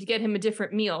diabetic, we need to get him a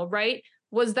different meal, right?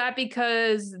 Was that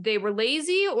because they were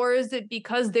lazy, or is it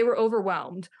because they were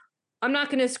overwhelmed? I'm not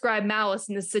going to ascribe malice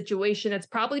in this situation. It's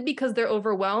probably because they're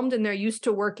overwhelmed and they're used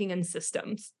to working in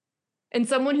systems. And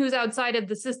someone who's outside of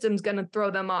the system is going to throw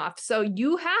them off. So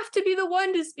you have to be the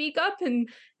one to speak up. And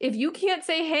if you can't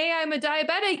say, hey, I'm a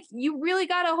diabetic, you really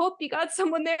got to hope you got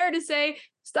someone there to say,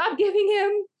 stop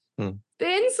giving him the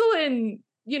insulin,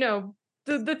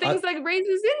 the things like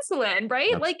raises insulin,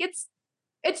 right? Yep. Like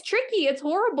it's tricky, it's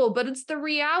horrible, but it's the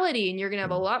reality. And you're going to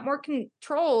have a lot more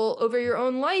control over your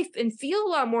own life and feel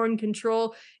a lot more in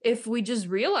control if we just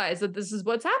realize that this is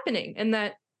what's happening and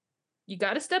that you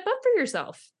got to step up for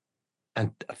yourself.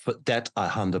 And for that, I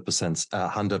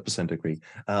 100% agree.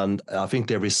 And I think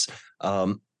there is,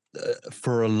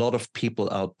 for a lot of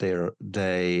people out there,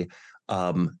 they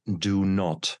do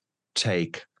not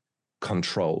take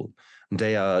control.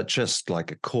 They are just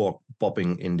like a cork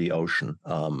bobbing in the ocean.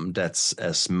 That's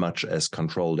as much as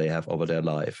control they have over their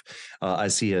life. I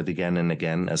see it again and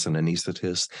again as an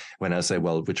anesthetist when I say,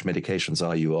 well, which medications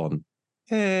are you on?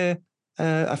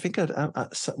 I think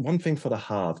one thing for the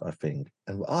heart, I think.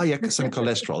 And some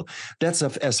cholesterol. That's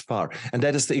as far. And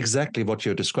that is exactly what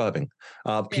you're describing.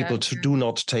 People do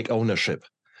not take ownership.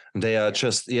 They are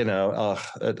just,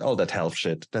 all that health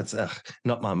shit. That's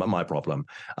not my problem.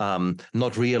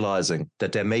 Not realizing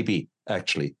that there may be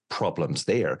actually problems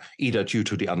there, either due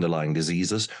to the underlying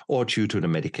diseases or due to the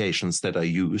medications that are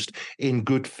used in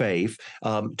good faith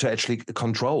to actually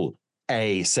control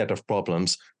a set of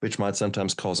problems, which might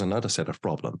sometimes cause another set of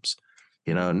problems.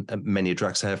 And many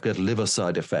drugs have got liver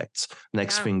side effects.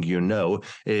 Next thing you know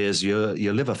is your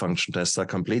liver function tests are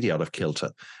completely out of kilter.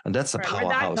 And that's a powerhouse.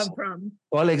 Where'd that come from?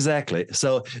 Well, exactly.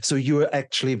 So you're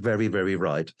actually very, very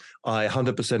right. I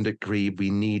 100% agree.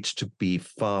 We need to be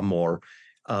far more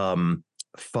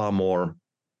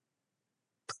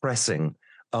pressing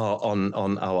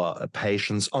on our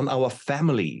patients, on our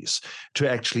families, to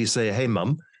actually say, hey,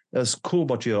 mum, it's cool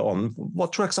what you're on.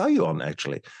 What drugs are you on,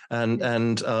 actually? And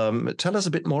tell us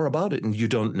a bit more about it. And you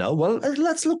don't know? Well,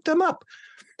 let's look them up.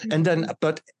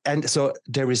 And so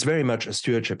there is very much a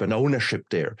stewardship and ownership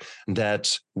there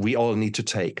that we all need to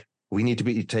take. We need to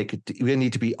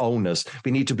be owners.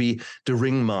 We need to be the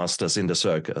ringmasters in the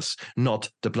circus, not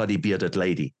the bloody bearded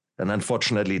lady. And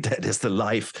unfortunately, that is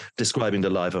describing the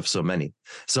life of so many.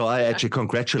 So I actually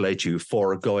congratulate you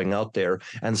for going out there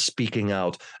and speaking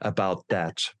out about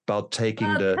that, about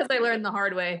taking because I learned the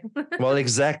hard way. Well,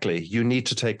 exactly. You need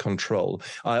to take control.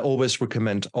 I always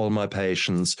recommend all my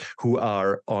patients who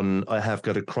have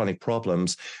got chronic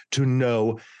problems to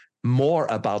know more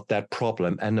about that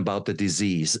problem and about the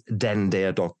disease than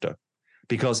their doctor.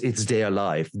 Because it's their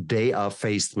life. They are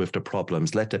faced with the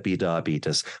problems. Let it be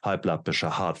diabetes, high blood pressure,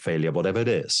 heart failure, whatever it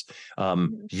is.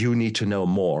 You need to know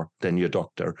more than your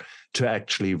doctor to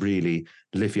actually really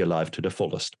live your life to the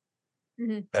fullest.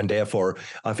 Mm-hmm. And therefore,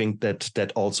 I think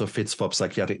that also fits for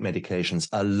psychiatric medications.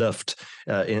 I loved,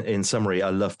 in summary,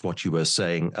 I loved what you were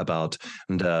saying about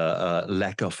the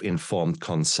lack of informed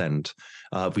consent.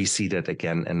 We see that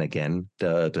again and again.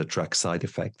 The drug side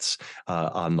effects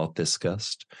are not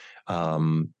discussed.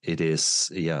 It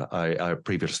is, I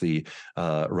previously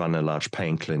run a large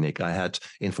pain clinic. I had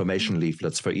information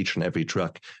leaflets for each and every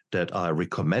drug that I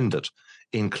recommended,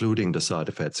 including the side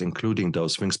effects, including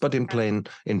those things, but in plain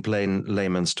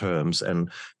layman's terms. And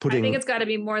I think it's got to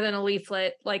be more than a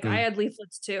leaflet. Like I had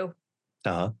leaflets too.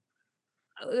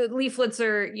 Leaflets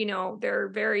are, they're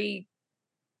very.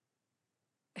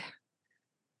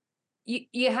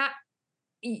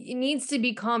 It needs to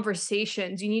be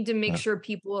conversations. You need to make sure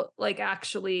people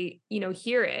actually,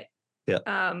 hear it,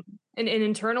 and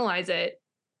internalize it.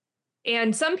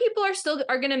 And some people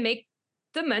are going to make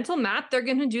the mental map. They're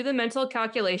going to do the mental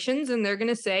calculations, and they're going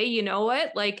to say, you know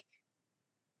what,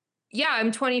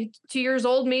 I'm 22 years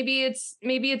old. Maybe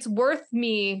it's worth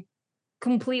me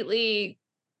completely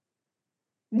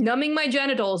numbing my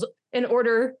genitals in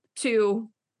order to.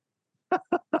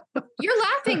 You're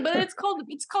laughing, but it's called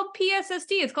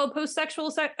PSSD. It's called post-sexual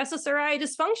SSRI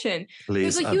dysfunction.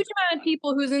 There's a huge amount of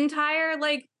people whose entire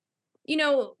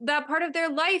that part of their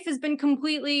life has been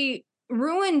completely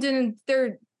ruined, and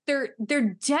they're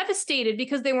they're devastated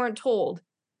because they weren't told.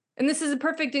 And this is a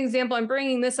perfect example. I'm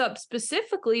bringing this up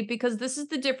specifically because this is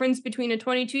the difference between a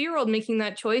 22-year-old making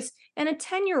that choice and a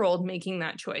 10-year-old making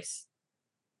that choice.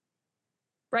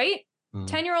 Right?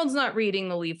 10-year-old's not reading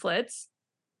the leaflets.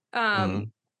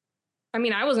 I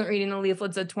mean, I wasn't reading the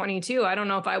leaflets at 22. I don't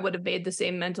know if I would have made the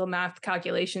same mental math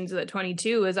calculations at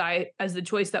 22 as the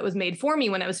choice that was made for me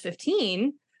when I was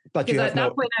 15. But you have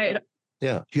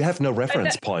you have no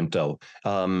reference point, though.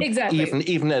 Exactly.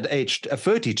 Even at age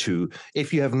 32,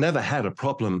 if you have never had a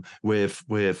problem with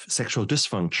sexual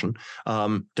dysfunction,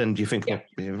 then you think,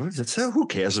 so who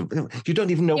cares? You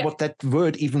don't even know what that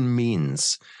word even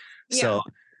means. So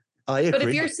I agree. But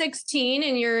if you're 16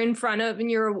 and you're in front of, and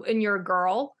you're a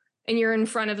girl, and you're in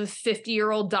front of a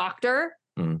 50-year-old doctor,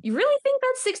 you really think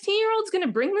that 16-year-old's going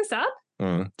to bring this up?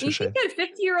 You think that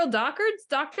 50-year-old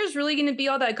doctor's really going to be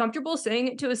all that comfortable saying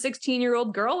it to a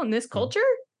 16-year-old girl in this culture?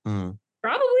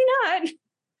 Probably not.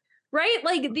 Right?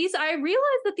 Like I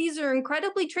realize that these are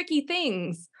incredibly tricky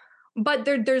things, but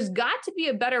there's got to be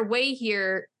a better way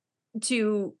here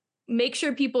to make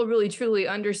sure people really truly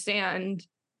understand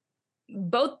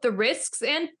both the risks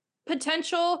and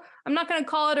potential. I'm not going to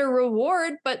call it a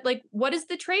reward, but like, what is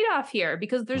the trade-off here?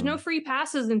 Because there's no free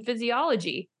passes in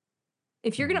physiology.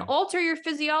 If you're going to alter your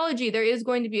physiology, there is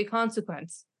going to be a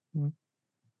consequence.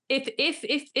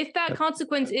 If that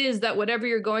consequence is that whatever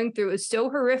you're going through is so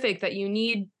horrific that you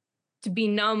need to be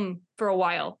numb for a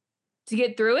while to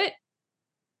get through it,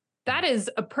 that is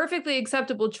a perfectly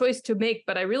acceptable choice to make.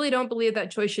 But I really don't believe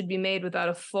that choice should be made without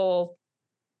a full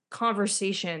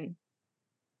conversation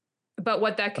about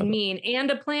what that can mean and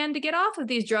a plan to get off of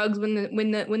these drugs when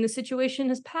the situation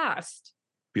has passed.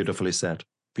 Beautifully said.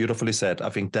 Beautifully said. I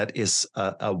think that is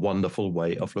a wonderful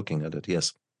way of looking at it.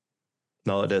 Yes.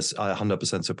 No, it is. I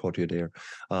 100% support you there.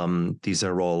 These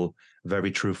are all very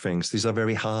true things. These are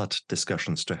very hard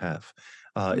discussions to have,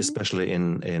 especially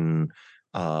in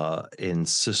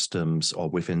systems or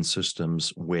within systems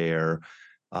where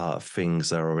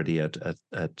things are already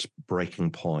at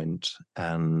breaking point,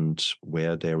 and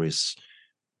where there's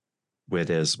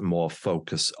more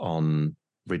focus on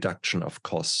reduction of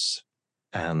costs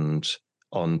and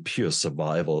on pure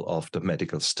survival of the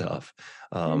medical staff.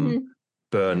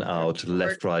 Burnout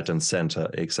left, right, and center.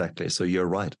 Exactly. So you're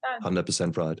right,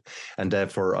 100% right. And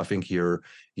therefore, I think your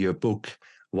book,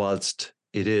 whilst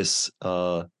it is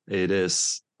a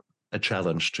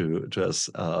challenge to us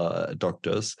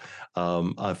doctors,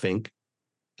 I think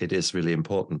it is really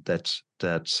important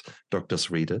that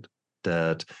doctors read it,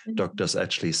 that doctors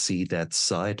actually see that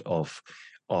side of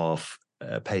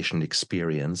patient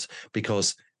experience,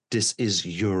 because this is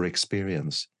your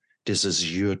experience. This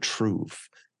is your truth.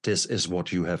 This is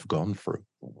what you have gone through.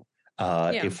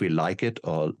 If we like it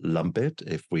or lump it,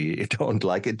 if we don't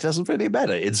like it, it doesn't really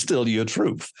matter. It's still your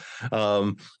truth.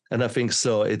 And I think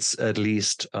so it's at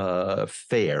least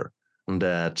fair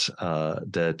that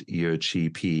your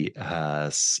GP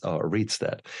has reads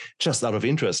that. Just out of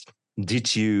interest,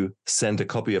 did you send a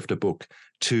copy of the book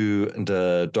to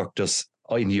the doctors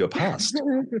in your past?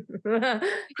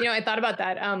 I thought about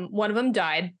that. One of them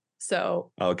died.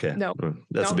 So okay, no,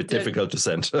 that's a bit difficult to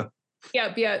send.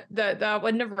 Yeah, that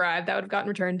wouldn't have arrived. That would have gotten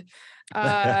returned.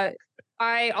 The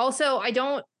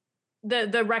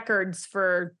records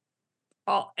for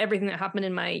everything that happened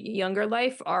in my younger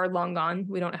life are long gone.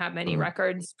 We don't have many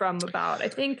records from about, I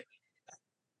think,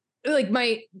 like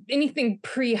anything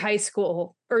pre-high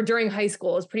school or during high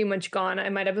school is pretty much gone. I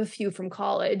might have a few from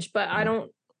college, but I don't.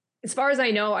 As far as I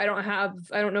know, I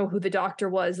don't know who the doctor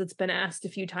was. It's been asked a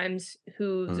few times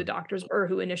who the doctors were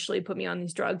who initially put me on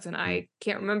these drugs, and I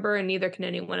can't remember, and neither can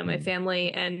anyone in my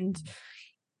family. And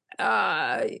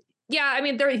I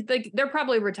mean, they're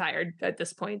probably retired at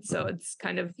this point, so it's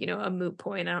kind of, a moot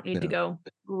point. I don't need to go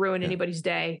ruin anybody's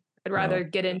day. I'd rather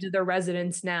get into their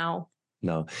residence now.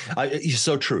 No,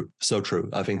 so true. So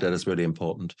true. I think that is really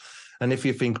important. And if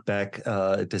you think back,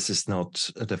 this is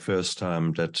not the first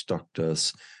time that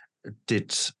doctors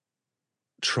did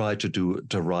try to do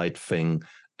the right thing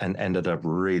and ended up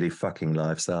really fucking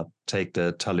lives up. Take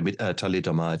the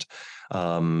thalidomide.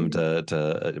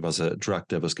 It was a drug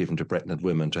that was given to pregnant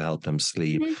women to help them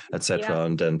sleep, etc. Yeah.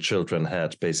 And then children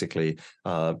had basically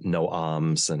no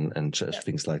arms and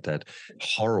things like that.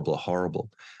 Horrible,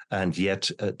 horrible. And yet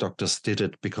doctors did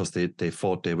it because they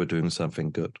thought they were doing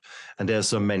something good. And there are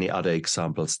so many other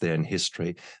examples there in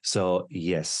history. So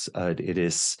yes, it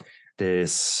is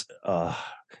this,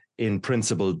 in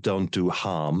principle, don't do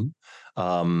harm.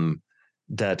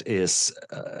 That is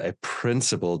a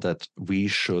principle that we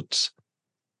should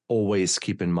always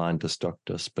keep in mind as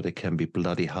doctors, but it can be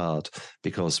bloody hard,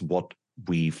 because what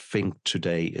we think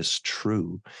today is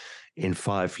true, in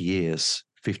 5 years,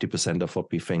 50% of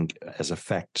what we think as a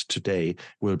fact today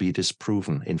will be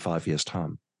disproven in 5 years'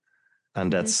 time.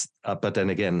 And that's, but then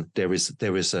again, there is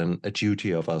a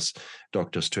duty of us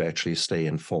doctors to actually stay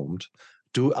informed,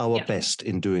 do our best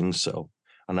in doing so.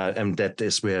 And that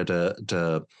is where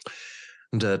the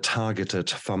targeted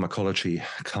pharmacology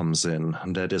comes in,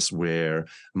 and that is where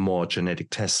more genetic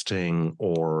testing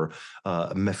or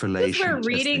methylation. That's where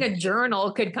reading a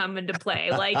journal could come into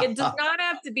play. Like, it does not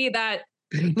have to be that.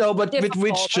 No, but difficult.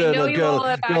 with which journal,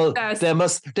 girl? There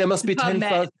must be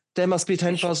 10,000. There must be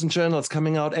 10,000 journals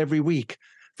coming out every week.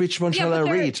 Which one shall I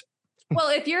read? Well,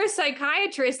 if you're a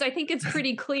psychiatrist, I think it's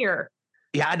pretty clear.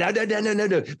 Yeah, no.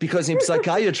 Because in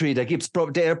psychiatry, there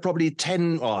are probably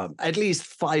 10 or at least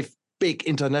 5 big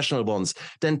international ones,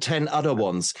 then 10 other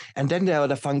ones, and then there are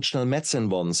the functional medicine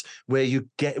ones where you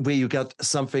get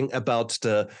something about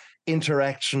the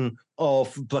interaction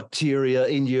of bacteria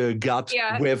in your gut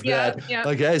with that. Yeah.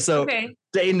 Okay, so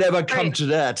they never come to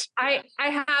that. I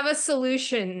have a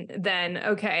solution then.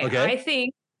 Okay. I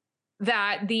think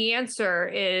that the answer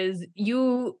is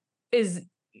the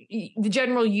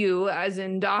general you, as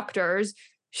in doctors,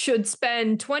 should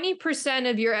spend 20%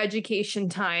 of your education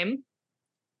time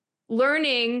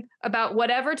learning about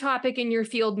whatever topic in your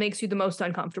field makes you the most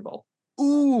uncomfortable.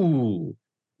 Ooh,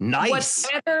 nice.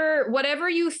 Whatever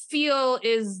you feel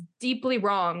is deeply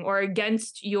wrong or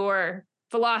against your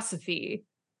philosophy,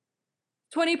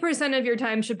 20% of your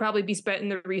time should probably be spent in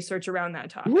the research around that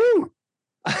topic. Woo!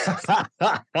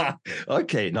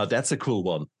 Okay, now that's a cool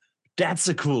one.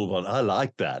 I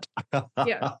like that.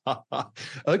 Yeah.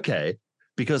 Okay.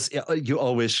 Because you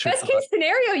always should. Best case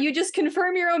scenario, you just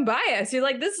confirm your own bias. You're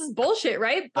like, this is bullshit,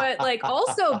 right? But like,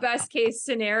 also best case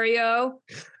scenario,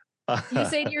 you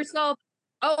say to yourself,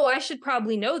 oh, I should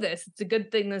probably know this. It's a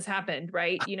good thing this happened,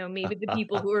 right? You know, maybe the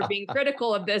people who are being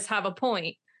critical of this have a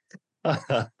point. Oh,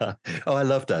 I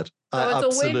love that. So I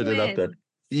absolutely love that.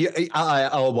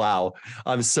 Oh wow!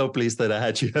 I'm so pleased that I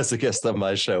had you as a guest on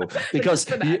my show, because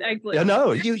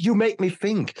you make me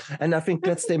think, and I think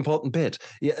that's the important bit.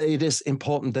 It is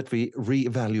important that we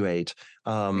reevaluate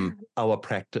our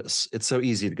practice. It's so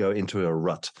easy to go into a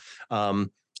rut,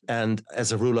 and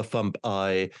as a rule of thumb,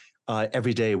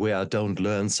 every day where I don't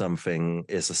learn something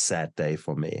is a sad day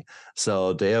for me.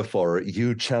 So therefore,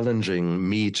 you challenging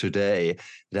me today,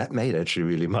 that made actually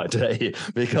really my day,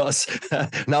 because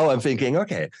now I'm thinking,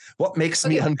 okay, what makes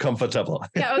me uncomfortable?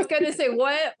 Yeah, I was going to say,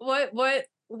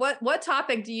 what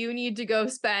topic do you need to go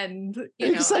spend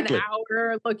an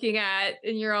hour looking at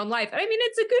in your own life? I mean,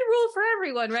 it's a good rule for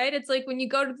everyone, right? It's like when you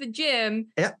go to the gym,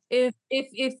 if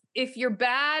you're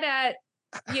bad at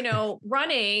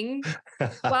running,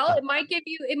 well, it might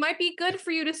be good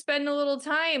for you to spend a little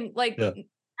time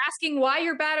asking why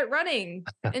you're bad at running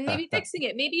and maybe fixing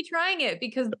it, maybe trying it,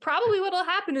 because probably what'll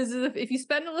happen is if you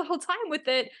spend a little time with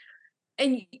it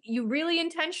and you really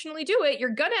intentionally do it, you're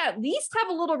gonna at least have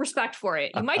a little respect for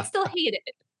it. You might still hate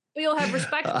it, but you'll have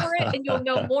respect for it, and you'll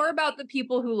know more about the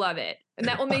people who love it, and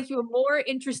that will make you a more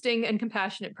interesting and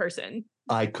compassionate person.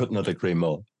 I could not agree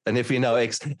more. And if we now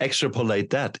extrapolate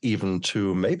that even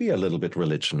to maybe a little bit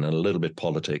religion and a little bit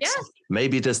politics,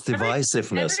 maybe this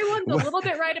divisiveness. Everyone's a little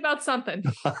bit right about something.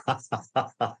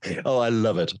 Oh, I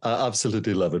love it. I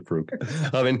absolutely love it, Brooke.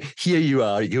 I mean, here you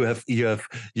are. You have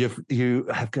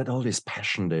got all this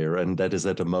passion there, and that is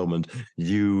at the moment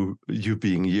you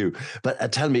being you.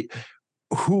 But tell me,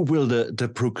 who will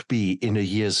the Brooke be in a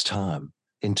year's time?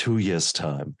 In 2 years'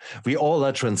 time? We all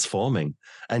are transforming,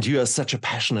 and you are such a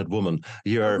passionate woman.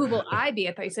 Who will I be?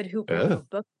 I thought you said who will the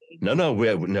book be? No.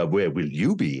 Where will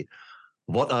you be?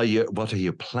 What are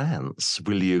your plans?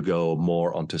 Will you go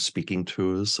more onto speaking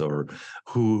tours, or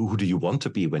who do you want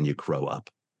to be when you grow up?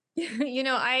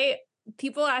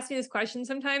 People ask me this question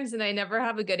sometimes, and I never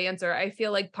have a good answer. I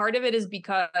feel like part of it is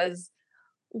because,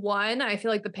 one, I feel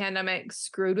like the pandemic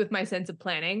screwed with my sense of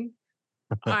planning.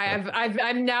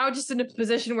 I'm now just in a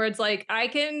position where it's like, I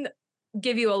can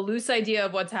give you a loose idea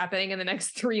of what's happening in the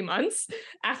next 3 months.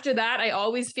 After that, I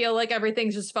always feel like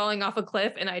everything's just falling off a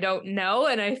cliff and I don't know.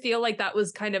 And I feel like that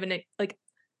was kind of like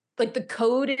the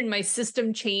code in my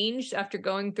system changed after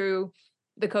going through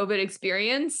the COVID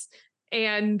experience.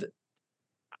 And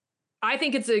I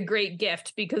think it's a great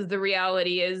gift, because the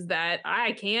reality is that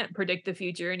I can't predict the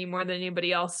future any more than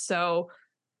anybody else. So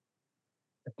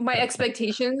my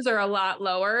expectations are a lot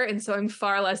lower, and so I'm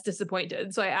far less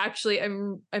disappointed. So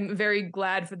I'm very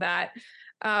glad for that.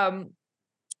 And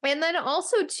then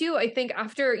also too, I think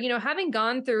after, having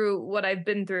gone through what I've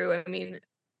been through, I mean,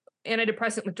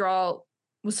 antidepressant withdrawal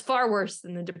was far worse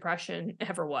than the depression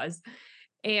ever was.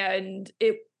 And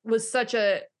was such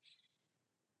a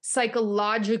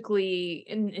psychologically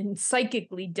and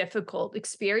psychically difficult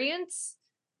experience,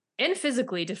 and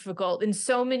physically difficult in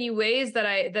so many ways, that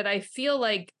I feel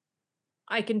like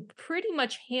I can pretty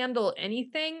much handle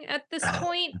anything at this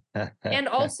point. And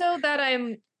also that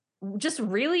I'm just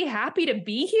really happy to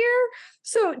be here.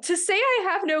 So to say I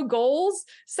have no goals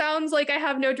sounds like I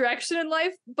have no direction in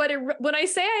life. But when I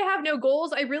say I have no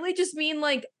goals, I really just mean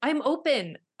like I'm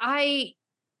open. I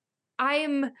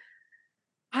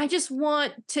just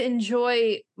want to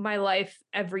enjoy my life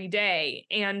every day.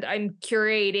 And I'm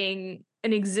curating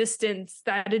an existence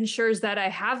that ensures that I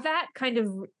have that kind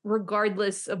of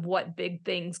regardless of what big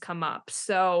things come up.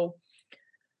 So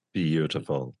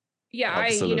beautiful. Yeah,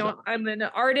 I'm an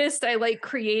artist. I like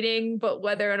creating, but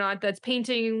whether or not that's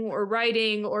painting or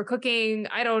writing or cooking,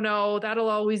 I don't know. That'll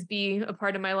always be a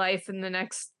part of my life in the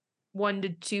next 1 to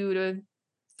 2 to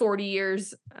 40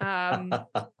 years.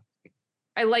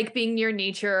 I like being near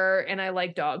nature, and I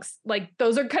like dogs. Like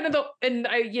those are kind of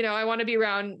I want to be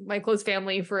around my close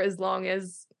family for as long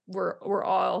as we're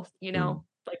all,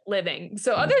 like living.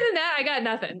 So other than that, I got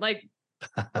nothing. Like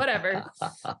whatever.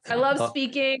 I love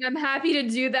speaking. I'm happy to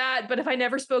do that. But if I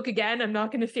never spoke again, I'm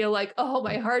not going to feel like, oh,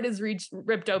 my heart is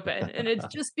ripped open. And it's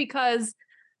just because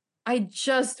I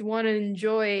just want to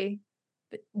enjoy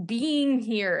being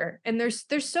here. And there's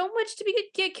so much to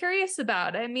get curious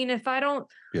about. I mean, if I don't,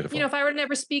 if I were to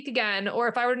never speak again, or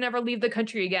if I were to never leave the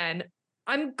country again,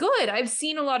 I'm good. I've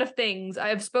seen a lot of things.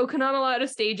 I've spoken on a lot of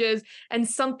stages, and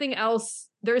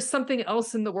there's something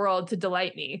else in the world to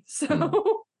delight me.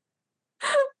 So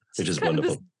which is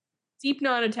wonderful. Deep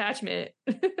non-attachment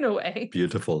in a way.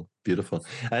 Beautiful.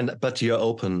 But you're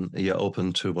open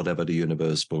to whatever the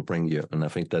universe will bring you, and I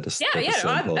think that is so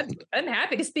important. I'm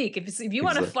happy to speak. If you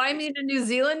want to fly me to New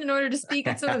Zealand in order to speak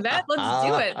at some event, let's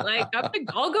do it. Like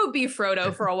I'll go be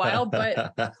Frodo for a while,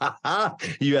 but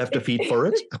you have to feed for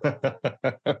it.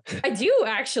 I do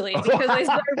actually, because I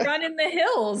started running the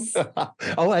hills.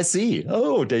 Oh, I see.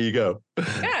 Oh, there you go.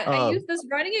 Yeah, I use this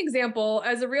running example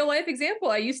as a real life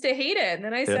example. I used to hate it, and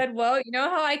then I said, well, you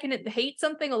know how I can hate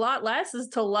something a lot less is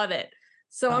to love it.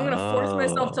 So I'm going to force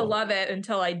myself to love it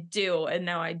until I do, and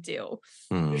now I do.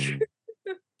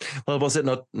 Well, was it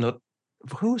not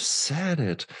who said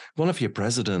it? One of your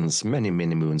presidents many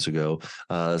moons ago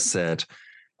said,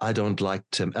 I don't like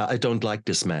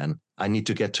this man. I need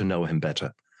to get to know him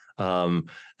better.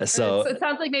 So it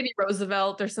sounds like maybe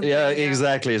Roosevelt or something. Yeah,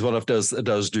 exactly. It's one of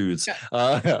those dudes.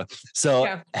 Yeah.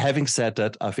 Having said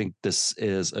that, I think this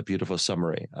is a beautiful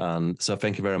summary. So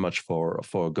thank you very much for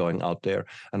going out there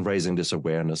and raising this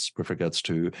awareness with regards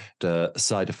to the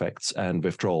side effects and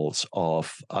withdrawals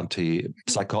of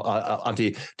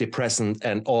antidepressant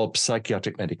and all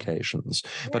psychiatric medications.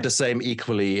 Yeah. But the same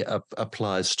equally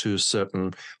applies to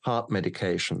certain heart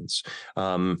medications.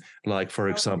 Like, for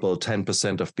example,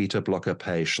 10% of beta blocker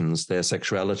patients, their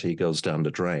sexuality goes down the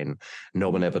drain. No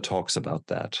one ever talks about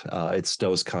that. It's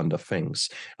those kind of things.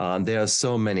 There are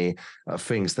so many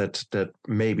things that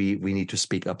maybe we need to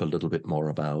speak up a little bit more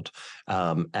about.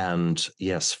 And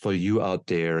yes, for you out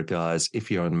there, guys,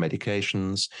 if you're on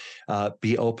medications,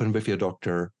 be open with your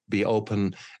doctor, be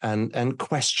open and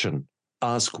question.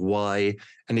 Ask why,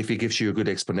 and if he gives you a good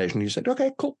explanation, you said,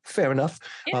 okay, cool, fair enough.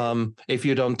 Yeah. If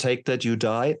you don't take that, you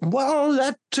die. Well,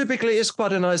 that typically is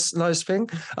quite a nice thing.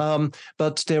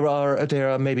 But there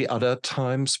are maybe other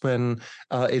times when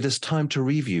it is time to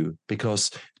review,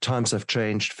 because times have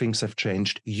changed, things have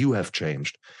changed, you have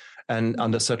changed. And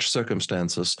under such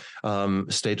circumstances,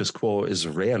 status quo is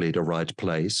rarely the right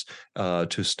place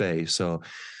to stay. So,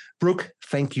 Brooke,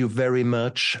 thank you very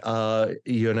much.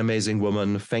 You're an amazing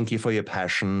woman. Thank you for your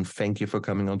passion. Thank you for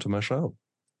coming onto my show.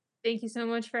 Thank you so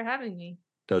much for having me.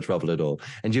 No trouble at all.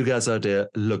 And you guys out there,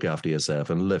 look after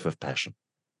yourself and live with passion.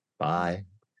 Bye.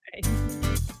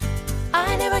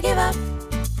 I never give up.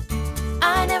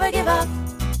 I never give up.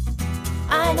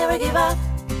 I never give up.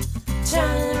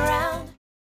 Turn around.